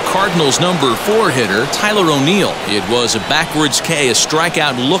 And now the Cardinals' number 4 hitter, Tyler O'Neill. It was a backwards K, a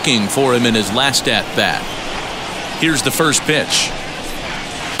strikeout looking for him in his last at-bat. Here's the first pitch.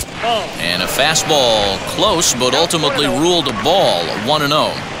 And a fastball close, but ultimately ruled a ball,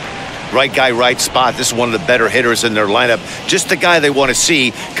 1-0. Right guy, right spot. This is one of the better hitters in their lineup. Just the guy they want to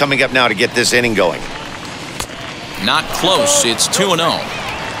see coming up now to get this inning going. Not close. It's 2-0.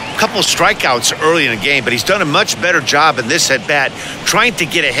 A couple strikeouts early in the game, but he's done a much better job in this at-bat trying to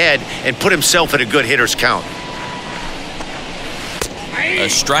get ahead and put himself in a good hitter's count. A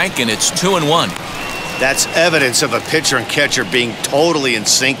strike, and it's 2-1. That's evidence of a pitcher and catcher being totally in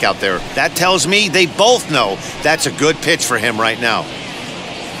sync out there. That tells me they both know that's a good pitch for him right now.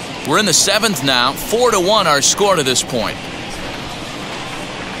 We're in the 7th now. 4-1 our score to this point.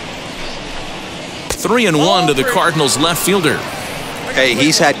 3-1 to the Cardinals left fielder. Hey,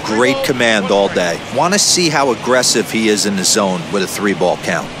 he's had great command all day. Want to see how aggressive he is in the zone with a 3-ball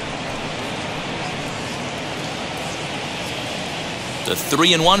count. The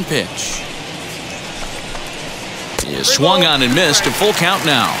 3-1 pitch. He swung on and missed. A full count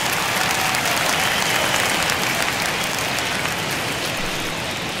now.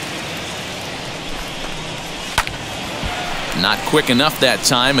 Not quick enough that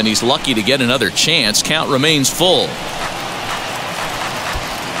time, and he's lucky to get another chance. Count remains full.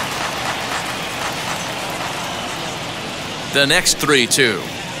 the next 3-2.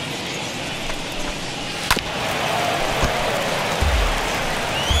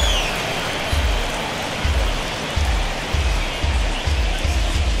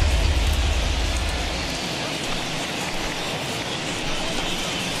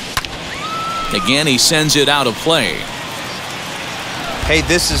 Again, he sends it out of play. Hey,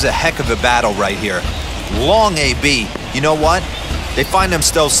 this is a heck of a battle right here. Long AB. You know what? They find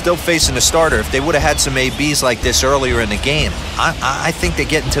themselves still facing a starter. If they would have had some ABs like this earlier in the game, I think they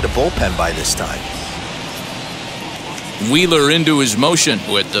get into the bullpen by this time. Wheeler into his motion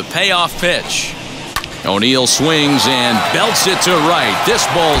with the payoff pitch. O'Neill swings and belts it to right. This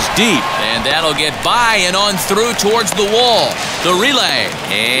ball's deep, and that'll get by and on through towards the wall. The relay,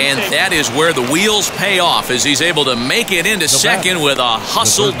 and that is where the wheels pay off as he's able to make it into second with a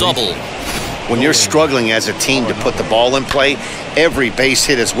hustle double. When you're struggling as a team to put the ball in play, every base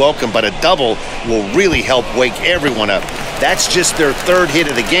hit is welcome, but a double will really help wake everyone up. That's just their third hit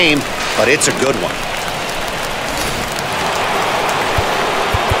of the game, but it's a good one.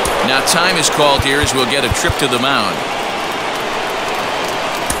 Now time is called here as we'll get a trip to the mound.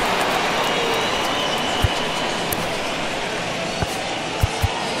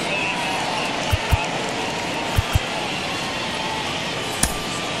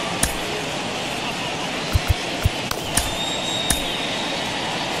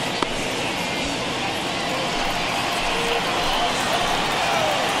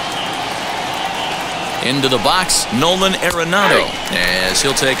 Into the box, Nolan Arenado, as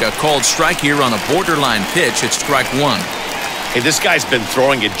he'll take a called strike here on a borderline pitch at strike one. Hey, this guy's been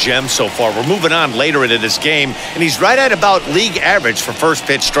throwing a gem so far. We're moving on later into this game, and he's right at about league average for first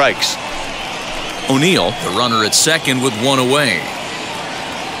pitch strikes. O'Neill, the runner at second with one away.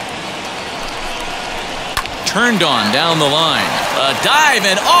 Turned on down the line. A dive,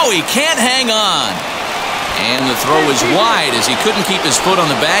 and oh, he can't hang on. And the throw is wide as he couldn't keep his foot on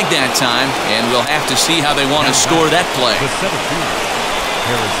the bag that time, and we'll have to see how they want to score that play.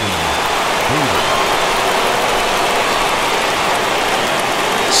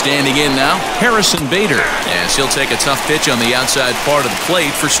 Standing in now, Harrison Bader, as he'll take a tough pitch on the outside part of the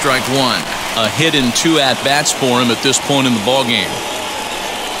plate for strike one. A hit and 2 at-bats for him at this point in the ballgame.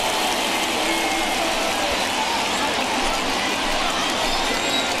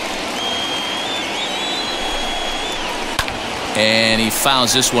 And he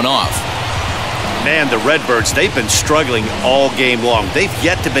fouls this one off. Man, the Redbirds, they've been struggling all game long. They've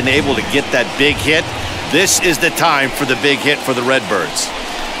yet to been able to get that big hit. This is the time for the big hit for the Redbirds.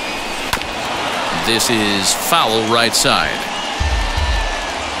 This is foul right side.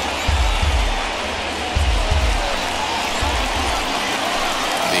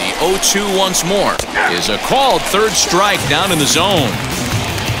 The 0-2 once more is a called third strike down in the zone.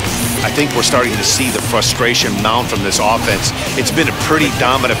 I think we're starting to see the frustration mount from this offense. It's been a pretty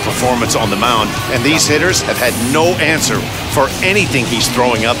dominant performance on the mound, and these hitters have had no answer for anything he's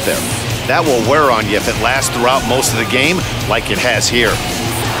throwing up there. That will wear on you if it lasts throughout most of the game like it has here.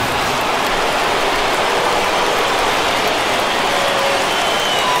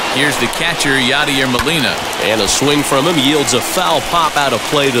 Here's the catcher, Yadier Molina. And a swing from him yields a foul pop out of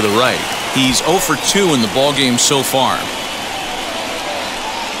play to the right. He's 0 for 2 in the ballgame so far.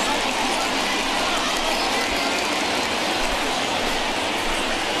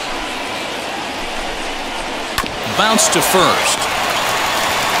 Bounce to first.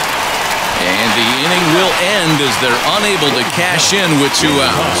 And the inning will end as they're unable to cash in with 2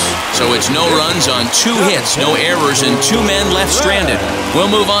 outs. So it's no runs on 2 hits, no errors, and 2 men left stranded. We'll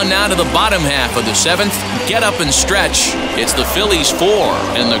move on now to the bottom half of the 7th. Get up and stretch. It's the Phillies 4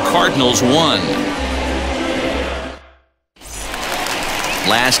 and the Cardinals 1.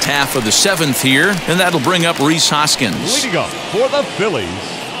 Last half of the 7th here, and that'll bring up Rhys Hoskins. Leading up for the Phillies,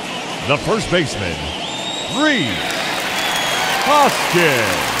 the first baseman, Rhys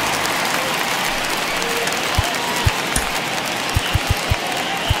Hoskins.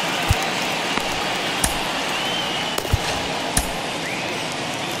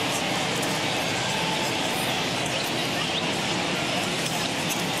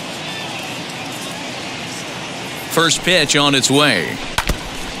 First pitch on its way.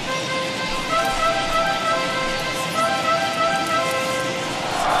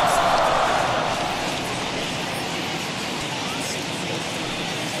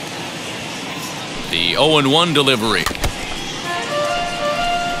 The 0-1 delivery.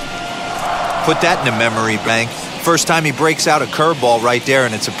 Put that in the memory bank. First time he breaks out a curveball right there,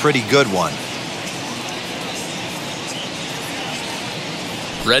 and it's a pretty good one.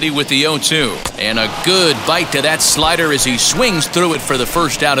 Ready with the 0-2. And a good bite to that slider as he swings through it for the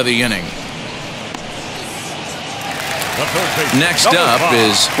first out of the inning. Next up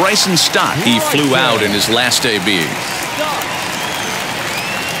is Bryson Stott. He flew out in his last AB.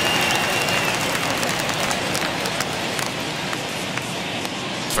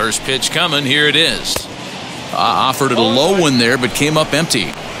 First pitch coming. Here it is. Offered it a low one there, but came up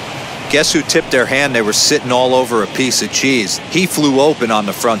empty. Guess who tipped their hand? They were sitting all over a piece of cheese. He flew open on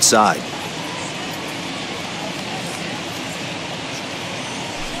the front side.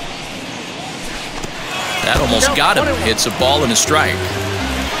 That almost got him. Hits a ball and a strike.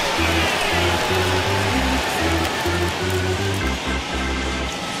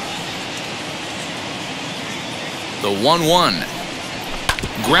 The 1-1.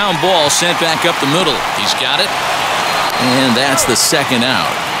 Ground ball sent back up the middle. He's got it. And that's the second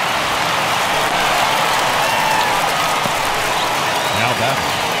out. Now that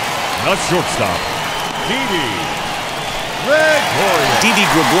the shortstop, Didi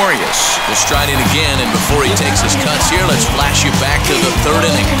Gregorius will stride in again, and before he takes his cuts here, let's flash you back to the third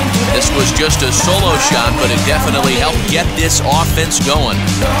inning. This was just a solo shot, but it definitely helped get this offense going.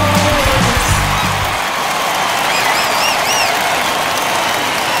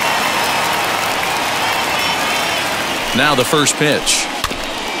 Now the first pitch.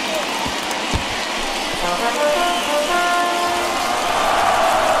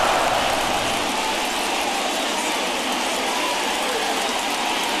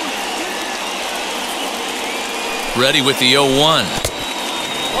 Ready with the 0-1.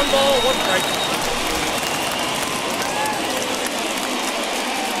 1 ball, 1 strike.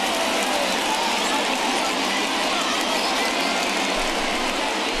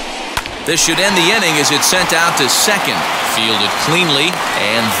 This should end the inning as it's sent out to second. Fielded cleanly,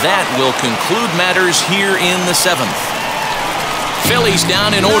 and that will conclude matters here in the 7th. Phillies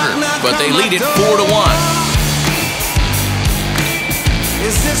down in order, but they lead it 4-1.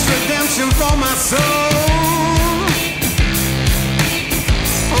 Is this redemption for my soul?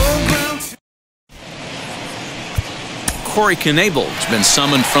 Corey Knebel has been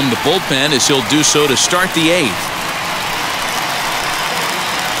summoned from the bullpen as he'll do so to start the 8th.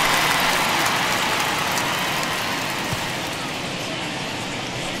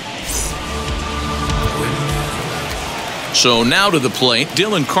 So now to the plate,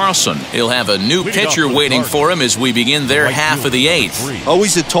 Dylan Carlson. He'll have a new pitcher waiting for him as we begin their half of the 8th.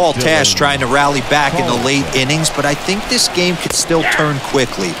 Always a tall task trying to rally back in the late innings, but I think this game could still turn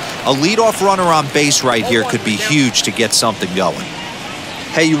quickly. A leadoff runner on base right here could be huge to get something going.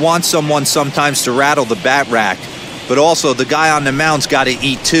 Hey, you want someone sometimes to rattle the bat rack, but also the guy on the mound's got to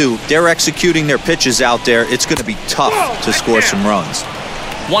eat too. They're executing their pitches out there. It's going to be tough to score some runs.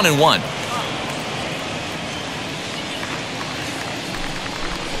 1-1.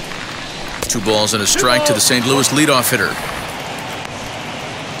 Two balls and a strike to the St. Louis leadoff hitter.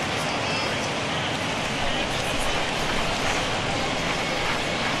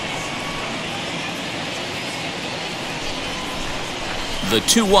 The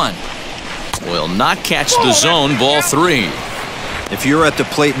 2-1 will not catch the zone. Ball 3. If you're at the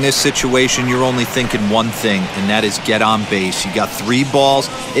plate in this situation, you're only thinking one thing, and that is get on base. You got 3 balls.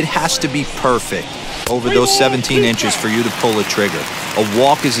 It has to be perfect over those 17 inches for you to pull a trigger. A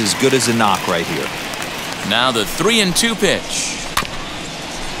walk is as good as a knock right here. Now the 3-2 pitch.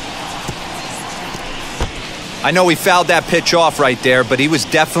 I know he fouled that pitch off right there, but he was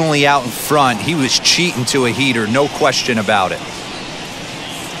definitely out in front. He was cheating to a heater, no question about it.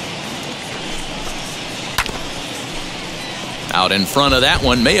 Out in front of that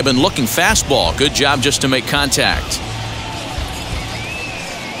one, may have been looking fastball. Good job just to make contact.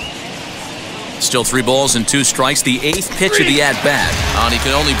 Still 3 balls and 2 strikes. The 8th pitch of the at-bat. And he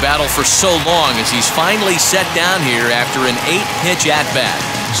can only battle for so long as he's finally set down here after an 8-pitch at-bat.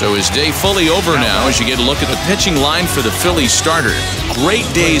 So his day fully over now as you get a look at the pitching line for the Phillies starter. Great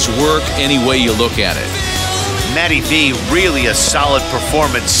day's work any way you look at it. Matty V, really a solid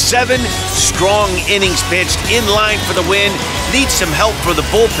performance. 7 strong innings pitched, in line for the win. Needs some help for the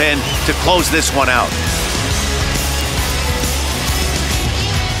bullpen to close this one out.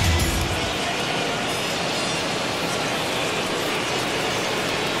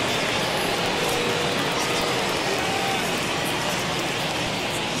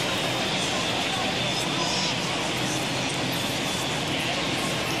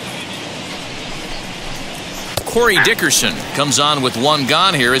 Corey Dickerson comes on with 1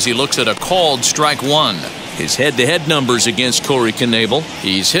 gone here as he looks at a called strike 1. His head-to-head numbers against Corey Knebel.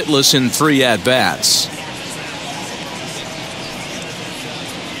 He's hitless in 3 at-bats.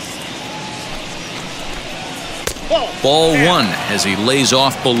 Ball 1 as he lays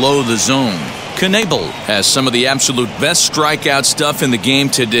off below the zone. Knebel has some of the absolute best strikeout stuff in the game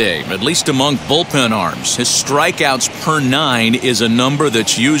today, at least among bullpen arms. His strikeouts per 9 is a number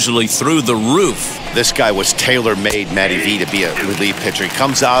that's usually through the roof. This guy was tailor-made, Matty V, to be a relief pitcher. He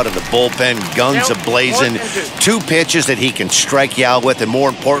comes out of the bullpen, guns a-blazing, 2 pitches that he can strike you out with, and more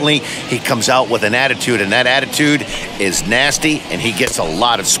importantly, he comes out with an attitude, and that attitude is nasty, and he gets a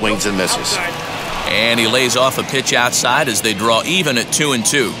lot of swings and misses. And he lays off a pitch outside as they draw even at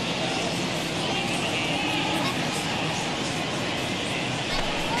 2-2.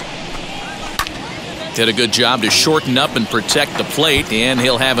 Did a good job to shorten up and protect the plate, and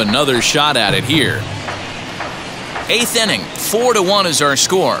he'll have another shot at it here. 8th inning, 4-1 is our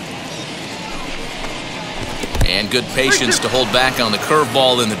score. And good patience to hold back on the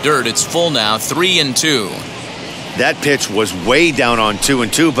curveball in the dirt. It's full now, 3-2. That pitch was way down on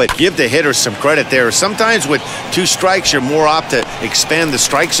 2-2, but give the hitter some credit there. Sometimes with 2 strikes, you're more apt to expand the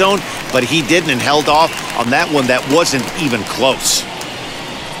strike zone, but he didn't and held off on that one that wasn't even close.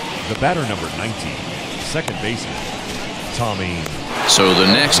 The batter, number 19. Second baseman, Tommy. So the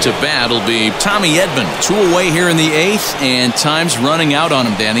next to bat will be Tommy Edman. 2 away here in the 8th, and time's running out on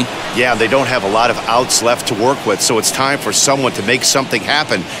him, Danny. Yeah, they don't have a lot of outs left to work with, so it's time for someone to make something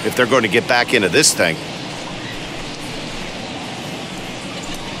happen if they're going to get back into this thing.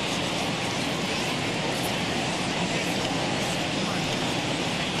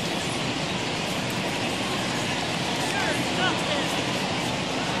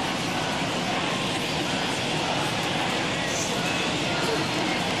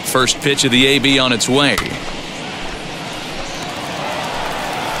 First pitch of the AB on its way.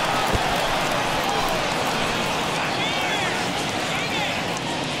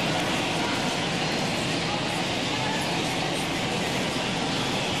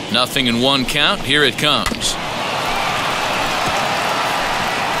 Nothing in 1 count. Here it comes.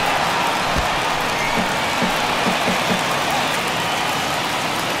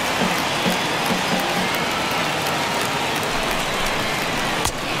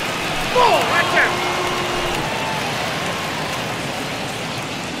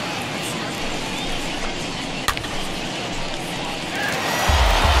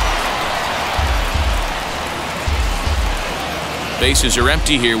 Bases are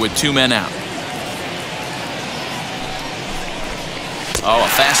empty here with 2 men out. Oh, a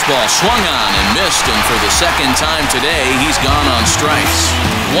fastball swung on and missed, and for the second time today, he's gone on strikes.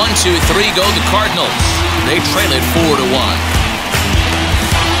 1-2-3 go the Cardinals. They trail it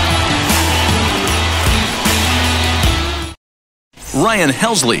 4-1. Ryan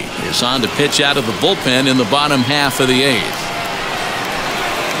Helsley is on to pitch out of the bullpen in the bottom half of the 8th.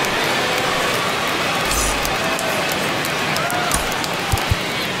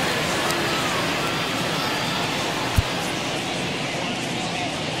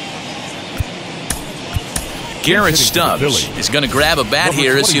 Garrett Stubbs is going to grab a bat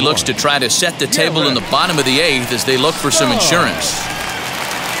here as he looks to try to set the table in the bottom of the 8th as they look for some insurance.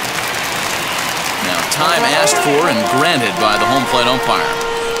 Now, time asked for and granted by the home plate umpire.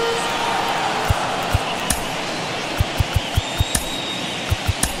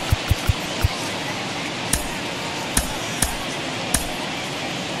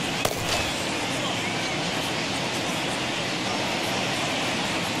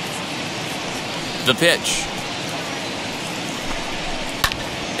 The pitch.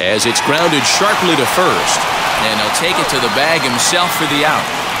 As it's grounded sharply to first, and he'll take it to the bag himself for the out.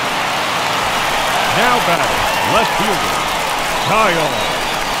 Now batting, left fielder, Kyle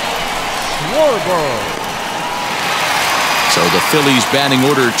Schwarber. So the Phillies batting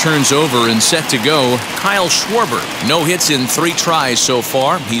order turns over and set to go. Kyle Schwarber, no hits in 3 tries so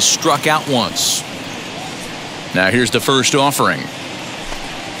far. He's struck out once. Now here's the first offering.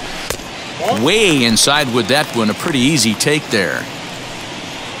 Way inside with that one, a pretty easy take there.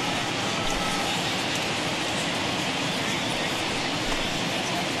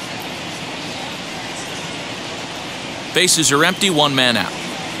 Bases are empty, 1 man out.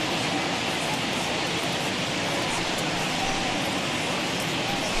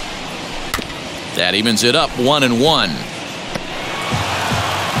 That evens it up, 1-1.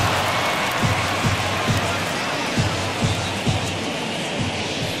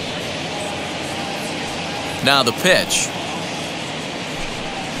 Now the pitch.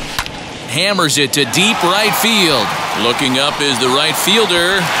 Hammers it to deep right field. Looking up is the right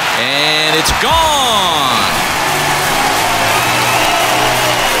fielder, and it's gone.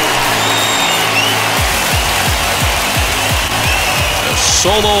 A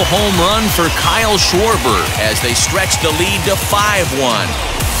solo home run for Kyle Schwarber as they stretch the lead to 5-1.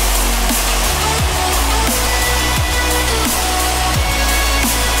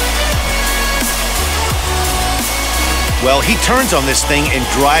 Well, he turns on this thing and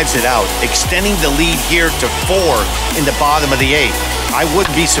drives it out, extending the lead here to 4 in the bottom of the 8th. I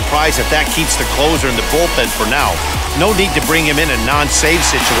wouldn't be surprised if that keeps the closer in the bullpen for now. No need to bring him in a non-save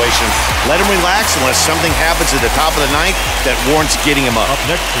situation. Let him relax unless something happens at the top of the 9th that warrants getting him up. Up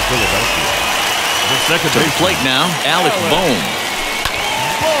next for Philadelphia, the second To the plate now, Alec Bohm.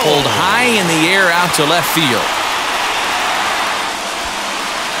 Pulled high in the air out to left field.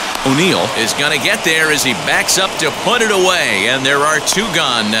 O'Neill is going to get there as he backs up to put it away, and there are 2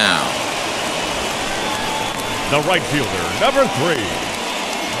 gone now. the right fielder, number 3,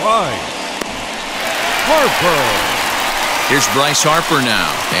 Bryce Harper. Here's Bryce Harper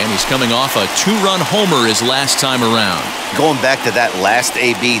now, and he's coming off a 2-run homer his last time around. Going back to that last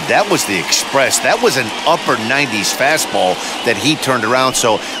AB, that was the Express. That was an upper 90s fastball that he turned around.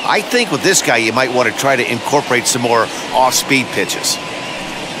 So I think with this guy, you might want to try to incorporate some more off-speed pitches.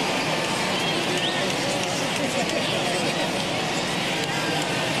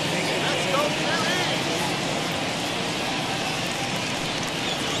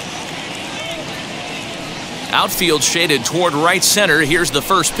 Outfield shaded toward right center. Here's the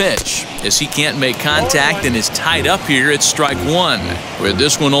first pitch. As he can't make contact and is tied up here, it's strike 1. With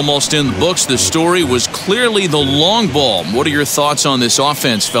this one almost in the books, the story was clearly the long ball. What are your thoughts on this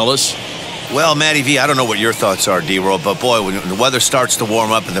offense, fellas? Well, Matty V, I don't know what your thoughts are, D-Roll, but boy, when the weather starts to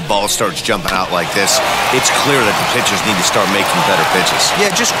warm up and the ball starts jumping out like this, it's clear that the pitchers need to start making better pitches.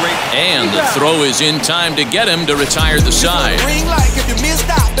 Yeah, just great. And the throw is in time to get him to retire the side.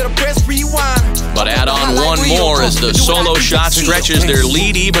 But add on one more as the solo shot stretches their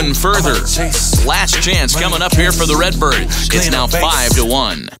lead even further. Last chance coming up here for the Redbirds. It's now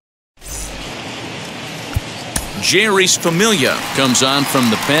 5-1. Jeurys Familia comes on from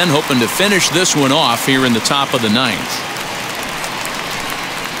the pen, hoping to finish this one off here in the top of the 9th.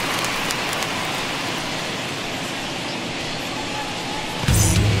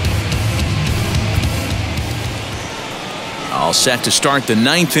 All set to start the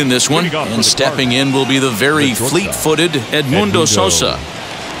 9th in this one, and stepping in will be the very fleet-footed Edmundo Sosa.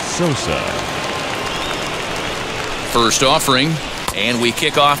 First offering. And we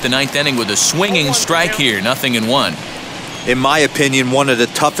kick off the 9th inning with a swinging strike here, 0-1. In my opinion, one of the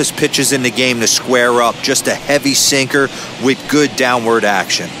toughest pitches in the game to square up. Just a heavy sinker with good downward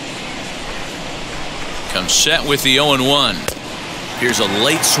action. Comes set with the 0-1. Here's a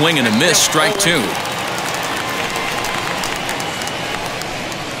late swing and a miss, strike 2.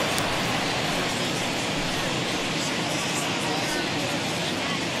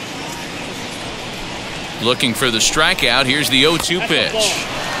 Looking for the strikeout. Here's the 0-2 pitch.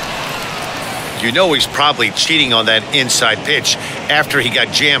 You know he's probably cheating on that inside pitch after he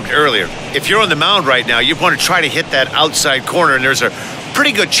got jammed earlier. If you're on the mound right now, you want to try to hit that outside corner, and there's a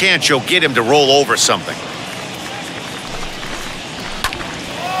pretty good chance you'll get him to roll over something.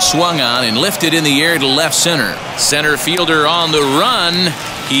 Swung on and lifted in the air to left center. Center fielder on the run.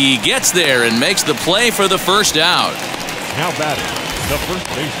 He gets there and makes the play for the first out. Now batting, the first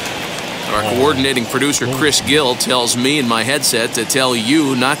baseman. Our coordinating producer Chris Gill tells me in my headset to tell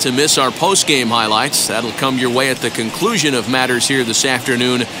you not to miss our post-game highlights. That'll come your way at the conclusion of matters here this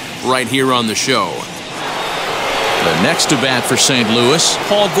afternoon, right here on the show. The next to bat for St. Louis,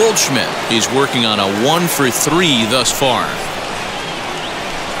 Paul Goldschmidt. He's working on a 1-for-3 thus far.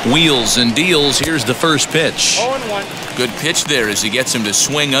 Wheels and deals. Here's the first pitch. 0-1. Good pitch there as he gets him to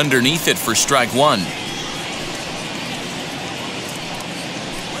swing underneath it for strike 1.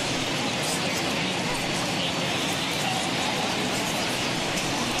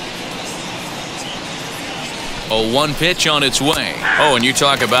 A 1 pitch on its way. Oh, and you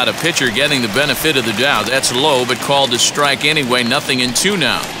talk about a pitcher getting the benefit of the doubt. That's low, but called to strike anyway. 0-2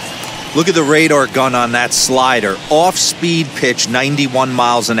 now. Look at the radar gun on that slider. Off-speed pitch, 91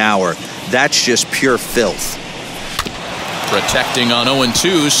 miles an hour. That's just pure filth. Protecting on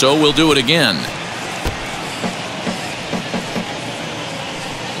 0-2, so we'll do it again.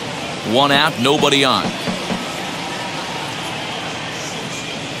 1 out, nobody on.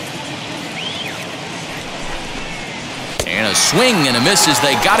 And a swing and a miss as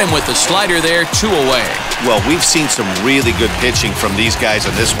they got him with the slider there, 2 away. Well, we've seen some really good pitching from these guys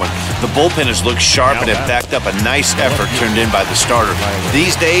on this one. The bullpen has looked sharp and have backed up a nice effort turned in by the starter.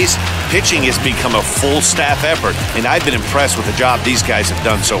 These days, pitching has become a full staff effort, and I've been impressed with the job these guys have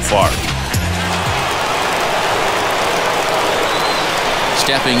done so far.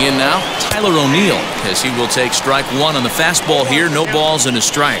 Stepping in now, Tyler O'Neill, as he will take strike 1 on the fastball here. No balls and a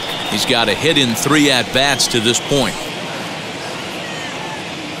strike. He's got a hit in 3 at-bats to this point.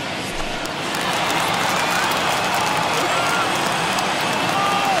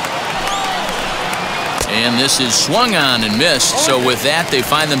 And this is swung on and missed. So with that, they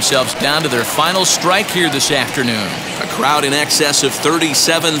find themselves down to their final strike here this afternoon. A crowd in excess of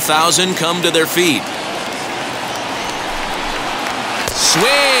 37,000 come to their feet.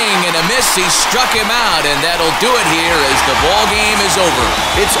 Swing and a miss. He struck him out, and that'll do it here as the ball game is over.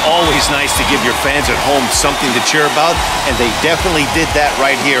 It's always nice to give your fans at home something to cheer about, and they definitely did that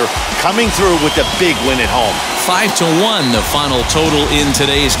right here, coming through with a big win at home. 5-1 the final total in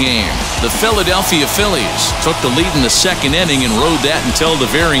today's game. The Philadelphia Phillies took the lead in the second inning and rode that until the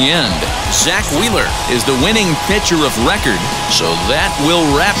very end. Zach Wheeler is the winning pitcher of record, so that will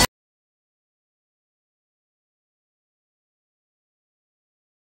wrap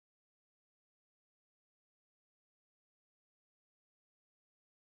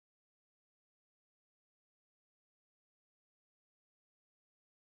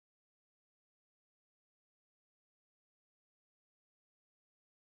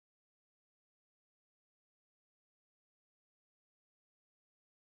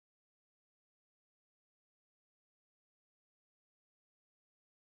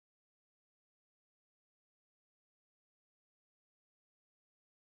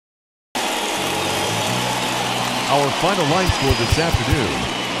Our final line score this afternoon.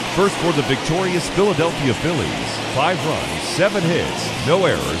 First for the victorious Philadelphia Phillies. 5 runs, 7 hits, no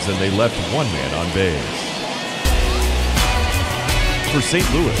errors, and they left 1 man on base. For St.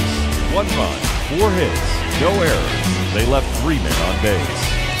 Louis, 1 run, 4 hits, no errors. They left 3 men on base.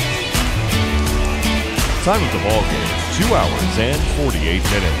 Time of the ball game, 2 hours and 48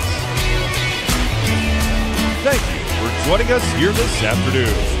 minutes. Thank you for joining us here this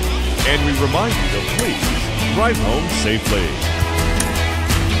afternoon. And we remind you to please drive home safely.